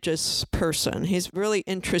religious person. He's really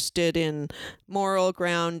interested in moral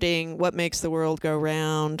grounding, what makes the world go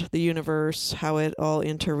round, the universe, how it all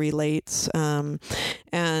interrelates.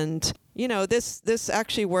 And this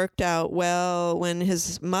actually worked out well when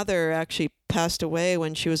his mother actually passed away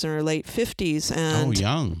when she was in her late 50s, and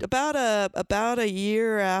young. About a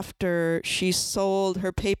year after she sold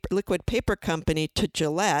her liquid paper company to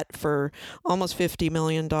Gillette for almost $50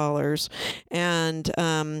 million, and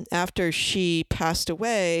after she passed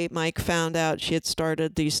away, Mike found out she had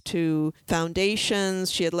started these two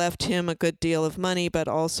foundations. She had left him a good deal of money, but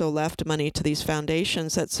also left money to these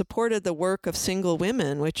foundations that supported the work of single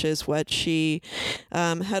women, which is what she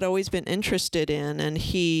had always been interested in, and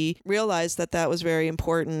he realized that was very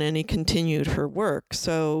important, and he continued her work.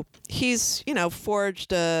 So he's,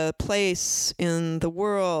 forged a place in the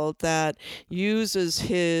world that uses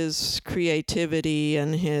his creativity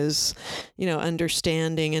and his,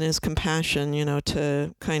 understanding and his compassion,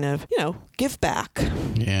 to kind of, give back,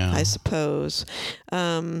 I suppose.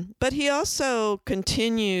 But he also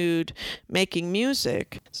continued making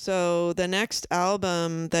music. So the next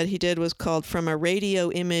album that he did was called From a Radio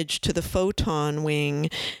Image to the Photon Wing,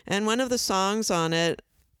 and one of the songs on it,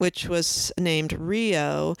 which was named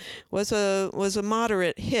Rio, was a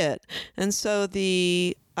moderate hit. And so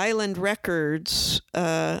the Island Records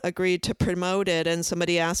agreed to promote it, and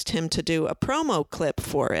somebody asked him to do a promo clip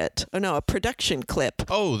for it. Oh, no, a production clip.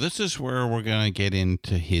 Oh, this is where we're going to get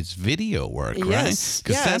into his video work, right? Yes,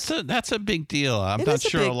 because that's a big deal. I'm not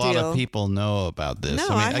sure a lot of people know about this.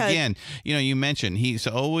 No, again, you mentioned he's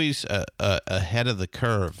always ahead of the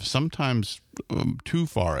curve, sometimes too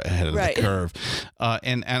far ahead of the curve.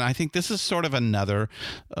 And I think this is sort of another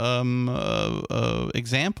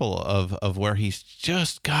example of where he's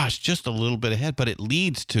just a little bit ahead, but it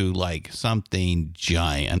leads to like something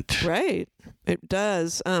giant. Right. It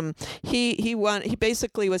does. He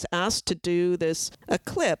basically was asked to do a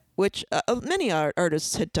clip, which many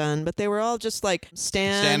artists had done, but they were all just like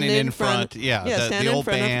standing in front. The old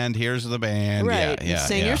band. Here's the band. Right. Yeah.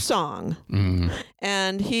 Sing your song. Mm-hmm.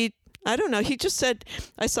 And I don't know. He just said,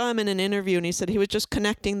 I saw him in an interview, and he said he was just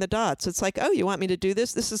connecting the dots. It's like, oh, you want me to do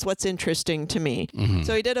this? This is what's interesting to me. Mm-hmm.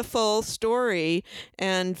 So he did a full story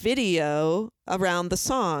and video around the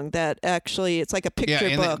song that actually, it's like a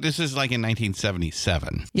picture book. This is like in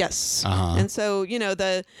 1977. Yes. Uh-huh. And so,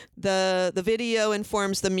 the video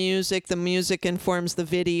informs the music informs the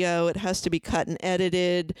video. It has to be cut and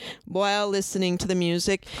edited while listening to the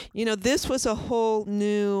music. This was a whole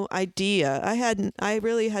new idea. I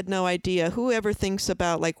really had no idea. Whoever thinks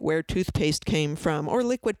about like where toothpaste came from, or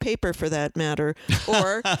liquid paper for that matter,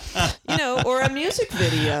 or, or a music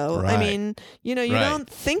video. Right. I mean, you don't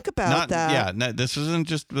think about that. Yeah. No, this isn't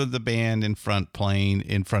just the band in front playing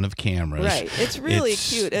in front of cameras. Right. It's really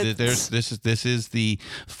cute. This is the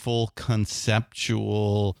full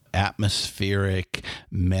conceptual, atmospheric,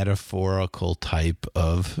 metaphorical type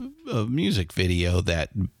of music video that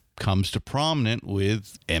comes to prominent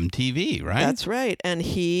with MTV, right? That's right. And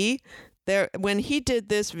when he did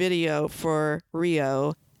this video for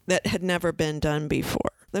Rio that had never been done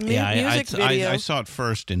before. The music video. I saw it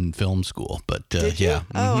first in film school, but Did you? yeah,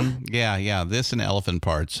 Oh. yeah. This and Elephant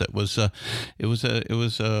Parts. It was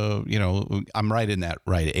you know, I'm right in that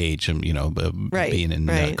right age. You know, being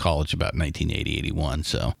in college about 1980, 81.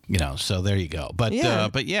 So you know, so there you go. But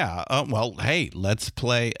well, hey, let's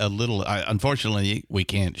play a little. Unfortunately, we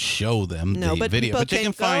can't show them the video, but you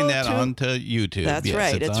can find that onto YouTube. That's yes,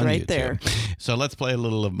 right. It's on right YouTube. there. So let's play a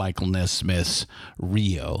little of Michael Nesmith's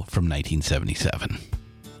Rio from 1977.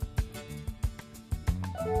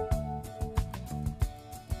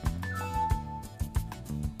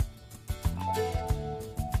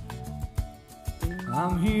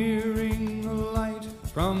 I'm hearing the light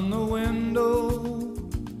from the window.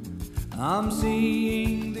 I'm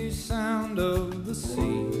seeing the sound of the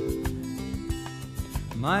sea.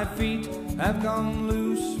 My feet have gone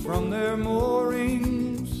loose from their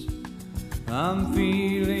moorings. I'm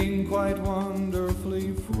feeling quite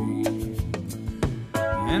wonderfully free.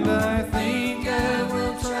 And I think I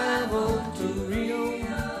will travel to Rio.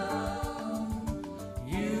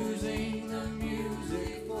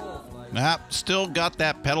 Still got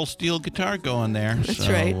that pedal steel guitar going there. That's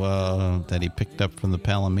right. That he picked up from the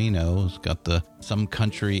Palomino. It's got some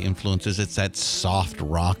country influences. It's that soft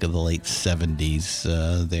rock of the late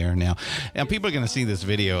 70s there now. And people are going to see this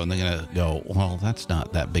video and they're going to go, well, that's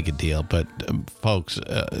not that big a deal. But folks,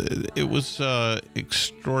 it was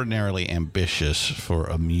extraordinarily ambitious for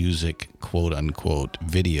a music, quote unquote,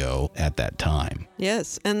 video at that time.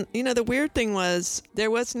 Yes. And, you know, the weird thing was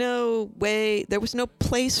there was no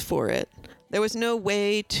place for it. There was no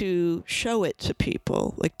way to show it to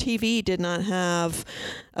people. Like TV did not have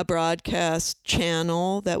a broadcast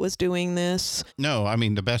channel that was doing this. No, I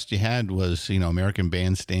mean, the best you had was, you know, American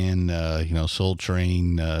Bandstand, you know, Soul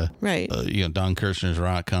Train, right. You know, Don Kirshner's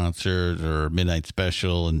rock concert or Midnight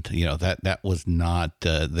Special. And, you know, that was not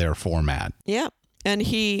their format. Yeah. And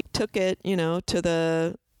he took it, you know, to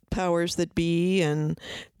the powers that be. And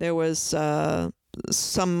there was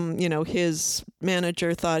some, you know, his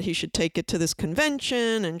manager thought he should take it to this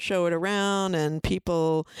convention and show it around, and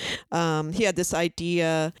people, he had this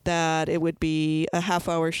idea that it would be a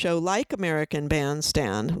half-hour show like American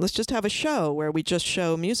Bandstand. Let's just have a show where we just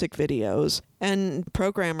show music videos. And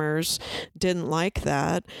programmers didn't like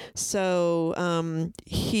that. So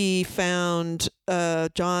he found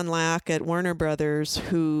John Lack at Warner Brothers,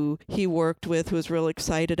 who he worked with, who was real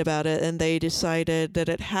excited about it. And they decided that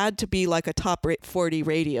it had to be like a top 40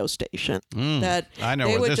 radio station. That I know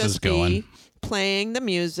they where would this just is going. be playing the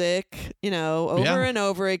music, you know, over and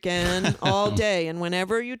over again all day. And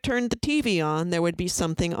whenever you turned the TV on, there would be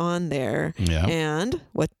something on there. Yeah. And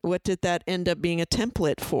what did that end up being a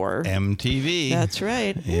template for? MTV. That's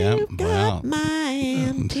right. Yep. You got my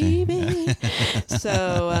MTV.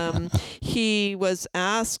 So he was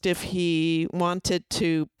asked if he wanted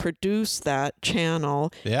to produce that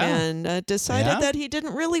channel and decided that he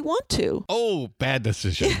didn't really want to. Oh, bad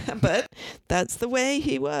decision. Yeah, but that's the way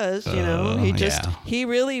he was, you know. He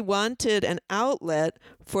really wanted an outlet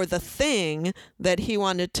for the thing that he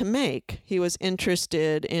wanted to make. He was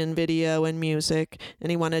interested in video and music,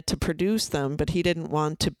 and he wanted to produce them, but he didn't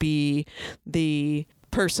want to be the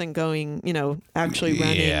person going, you know, actually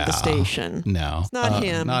running the station. No. It's not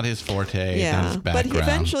him. Not his forte. Yeah. Not his background. But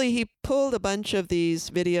eventually he pulled a bunch of these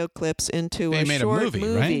video clips into a short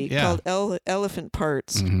movie right? called Elephant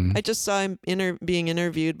Parts. Mm-hmm. I just saw him being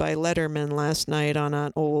interviewed by Letterman last night on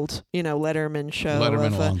an old, you know, Letterman show.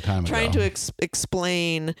 Letterman a long time trying ago. to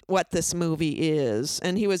explain what this movie is.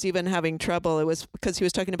 And he was even having trouble. It was because he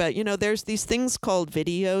was talking about, you know, there's these things called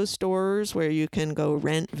video stores where you can go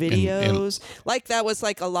rent videos. Like that was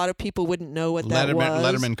like a lot of people wouldn't know what that was.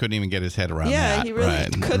 Letterman couldn't even get his head around that. Yeah, he really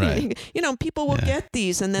couldn't. Right. You know, people will get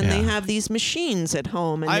these, and then they have these machines at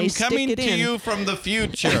home, and I'm they stick coming it to in. you from the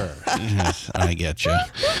future. Yes, I get you.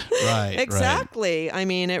 Right. Exactly. Right. I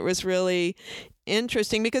mean, it was really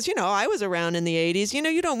interesting because, you know, I was around in the 80s. You know,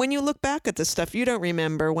 you don't, when you look back at the stuff, you don't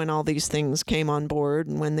remember when all these things came on board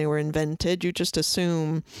and when they were invented. You just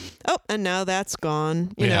assume, oh, and now that's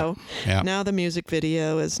gone. You know, now the music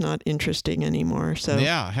video is not interesting anymore. So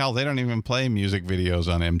yeah, hell, they don't even play music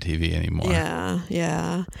videos on MTV anymore. Yeah.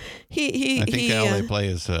 I think all they play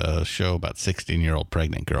is a show about 16-year-old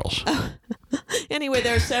pregnant girls. Anyway,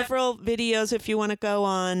 there are several videos if you want to go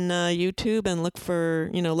on YouTube and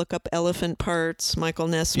look up Elephant Parts, Michael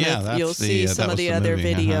Nesmith. You'll see some of the other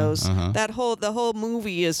videos. The whole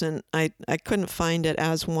movie isn't. I couldn't find it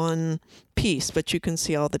as one piece, but you can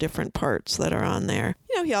see all the different parts that are on there.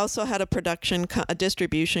 He also had a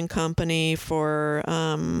distribution company for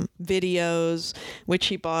videos, which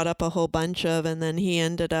he bought up a whole bunch of, and then he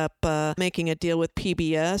ended up making a deal with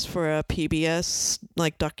PBS for a PBS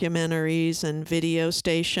like documentaries and video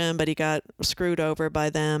station, but he got screwed over by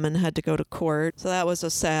them and had to go to court. So that was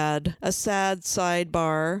a sad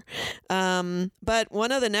sidebar. But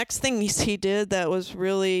one of the next things he did that was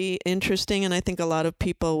really interesting, and I think a lot of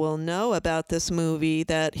people will know about this movie,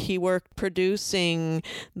 that he worked producing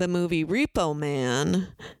the movie Repo Man,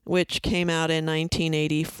 which came out in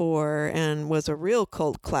 1984 and was a real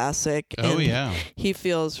cult classic. Oh, and yeah. He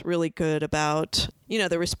feels really good about,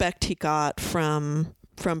 the respect he got from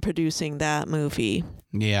producing that movie.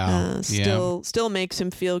 Yeah. Still makes him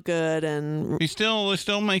feel good, and He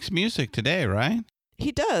still makes music today, right?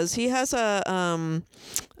 he does. He has a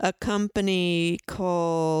company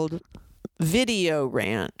called Video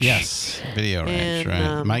Ranch. Yes, Video Ranch, in,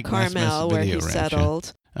 right? Mike Carmel, Nesmith's where Video he Ranch.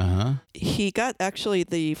 settled. Uh-huh. He got actually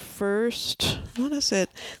the first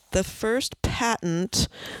patent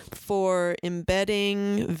for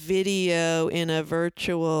embedding video in a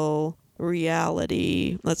virtual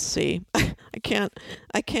reality. Let's see.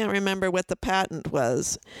 I can't remember what the patent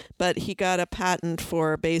was, but he got a patent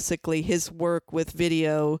for basically his work with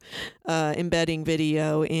video, embedding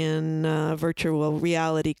video in virtual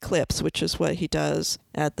reality clips, which is what he does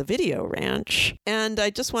at the Video Ranch. And I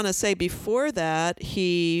just want to say, before that,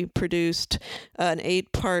 he produced an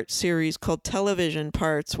 8-part series called Television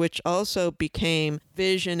Parts, which also became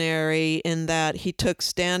visionary in that he took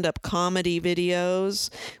stand-up comedy videos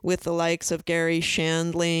with the likes of Gary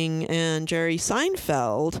Shandling and Jerry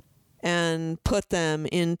Seinfeld and put them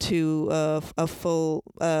into a full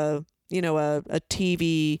a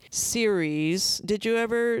TV series. Did you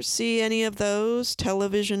ever see any of those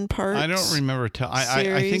Television Parts? I don't remember.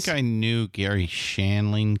 I think I knew Gary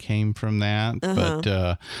Shandling came from that,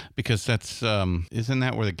 but because that's isn't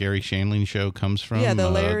that where the Gary Shandling show comes from? Yeah, the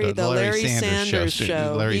Larry Sanders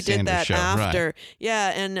show. Larry he did Sanders that show, after. Right. Yeah,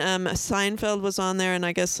 and Seinfeld was on there, and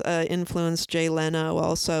I guess influenced Jay Leno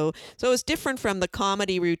also. So it was different from the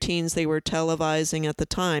comedy routines they were televising at the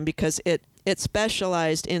time, because it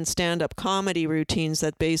specialized in stand-up comedy routines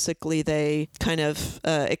that basically they kind of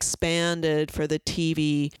expanded for the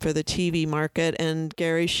TV market. And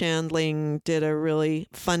Gary Shandling did a really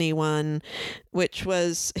funny one, which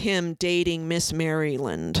was him dating Miss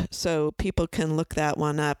Maryland. So people can look that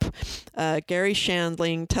one up. Gary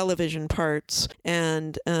Shandling, Television Parts,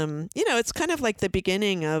 and it's kind of like the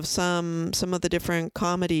beginning of some of the different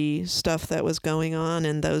comedy stuff that was going on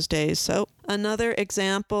in those days. So another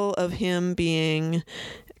example of him being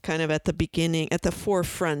kind of at the beginning, at the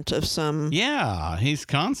forefront of some... Yeah, he's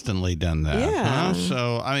constantly done that. Yeah. Huh?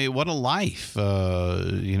 So, I mean, what a life.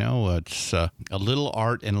 It's a little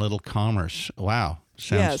art and a little commerce. Wow.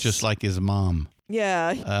 Sounds just like his mom.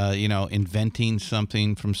 Yeah. Inventing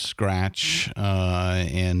something from scratch,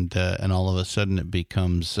 and all of a sudden it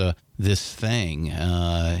becomes this thing.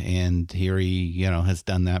 And here he, has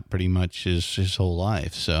done that pretty much his whole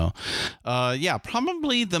life. So,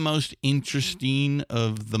 probably the most interesting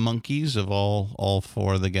of the Monkees of all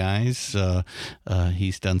four of the guys.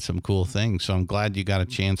 He's done some cool things. So I'm glad you got a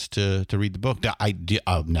chance to read the book.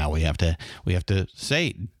 Now we have to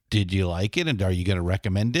say, did you like it, and are you going to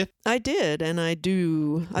recommend it? I did, and I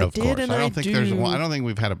do. Of course. I don't think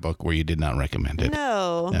we've had a book where you did not recommend it.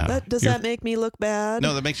 No. Does that make me look bad?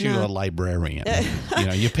 No, that makes you a librarian.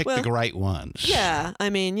 You pick the right ones. Yeah. I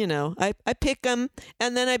mean, I pick them,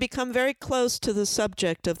 and then I become very close to the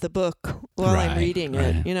subject of the book while I'm reading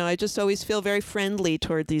it. I just always feel very friendly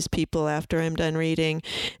toward these people after I'm done reading,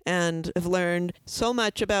 and I've learned so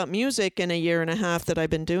much about music in a year and a half that I've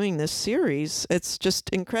been doing this series. It's just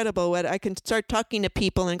incredible what I can start talking to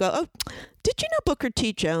people and go, oh, did you know Booker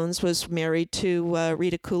T. Jones was married to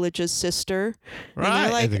Rita Coolidge's sister? Right. And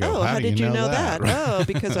they're like, go, how did you know that? Right. Oh,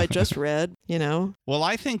 because I just read, Well,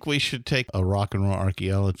 I think we should take a rock and roll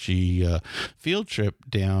archaeology field trip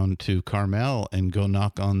down to Carmel and go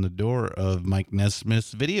knock on the door of Mike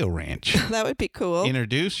Nesmith's Video Ranch. That would be cool.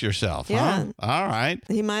 Introduce yourself, yeah. huh? All right.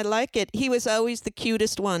 He might like it. He was always the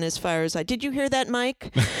cutest one as far as did you hear that,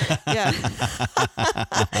 Mike? Yeah.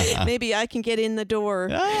 Maybe I can get in the door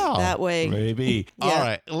that way. Maybe. Yeah. All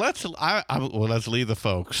right. Let's leave the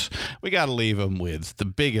folks. We got to leave them with the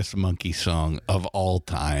biggest Monkee song of all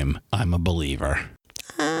time. I'm a Believer.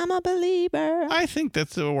 I'm a believer. I think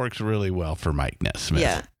that works really well for Mike Nesmith.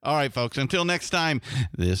 Yeah. All right, folks. Until next time,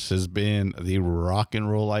 this has been the Rock and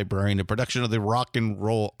Roll Librarian, a production of the Rock and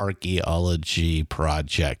Roll Archaeology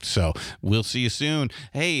Project. So we'll see you soon.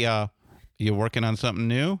 Hey, you working on something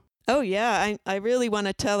new? Oh, yeah. I really want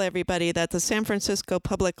to tell everybody that the San Francisco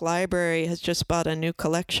Public Library has just bought a new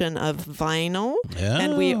collection of vinyl.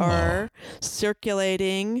 And we are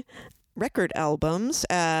circulating record albums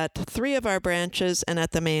at 3 of our branches and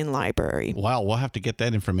at the main library. Wow, we'll have to get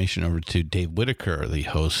that information over to Dave Whitaker, the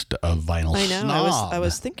host of Vinyl I know. Snob. I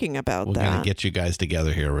was thinking about We're that. going to get you guys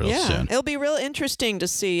together here real soon. It'll be real interesting to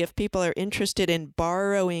see if people are interested in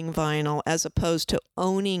borrowing vinyl as opposed to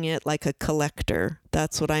owning it like a collector.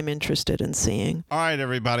 That's what I'm interested in seeing. All right,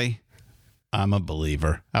 everybody. I'm a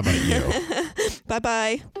believer. How about you?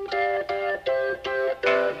 Bye-bye.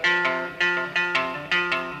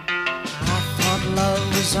 Love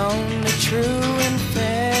was only true in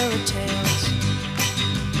fairy tales,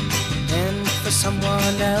 and for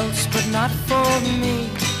someone else, but not for me.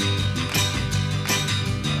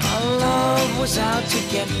 Our love was out to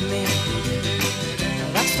get me.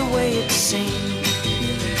 That's the way it seemed.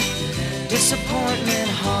 Disappointment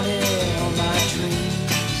haunted all my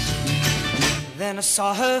dreams. Then I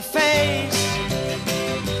saw her face.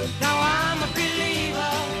 Now I'm a believer.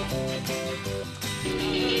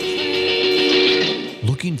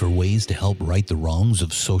 Looking for ways to help right the wrongs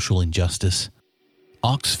of social injustice?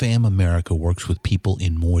 Oxfam America works with people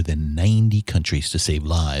in more than 90 countries to save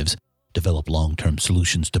lives, develop long-term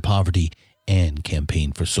solutions to poverty, and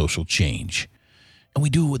campaign for social change. And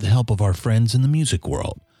we do it with the help of our friends in the music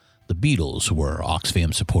world. The Beatles were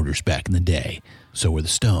Oxfam supporters back in the day, so were the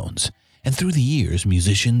Stones. And through the years,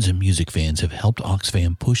 musicians and music fans have helped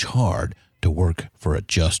Oxfam push hard to work for a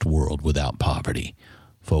just world without poverty.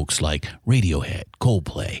 Folks like Radiohead,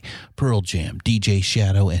 Coldplay, Pearl Jam, DJ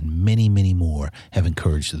Shadow, and many, many more have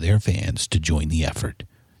encouraged their fans to join the effort.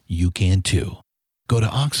 You can too. Go to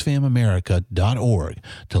oxfamamerica.org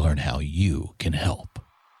to learn how you can help.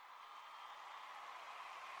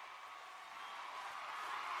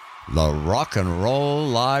 The Rock and Roll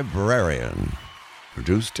Librarian.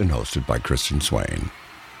 Produced and hosted by Christian Swain.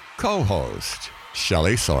 Co-host,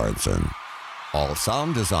 Shelley Sorensen. All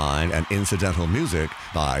sound design and incidental music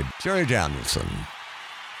by Jerry Danielson.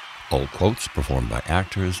 All quotes performed by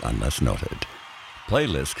actors unless noted.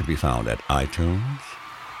 Playlists can be found at iTunes,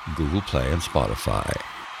 Google Play, and Spotify.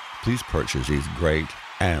 Please purchase these great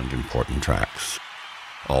and important tracks.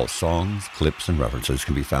 All songs, clips, and references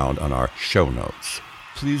can be found on our show notes.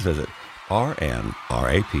 Please visit rnrap.com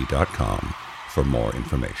for more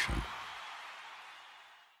information.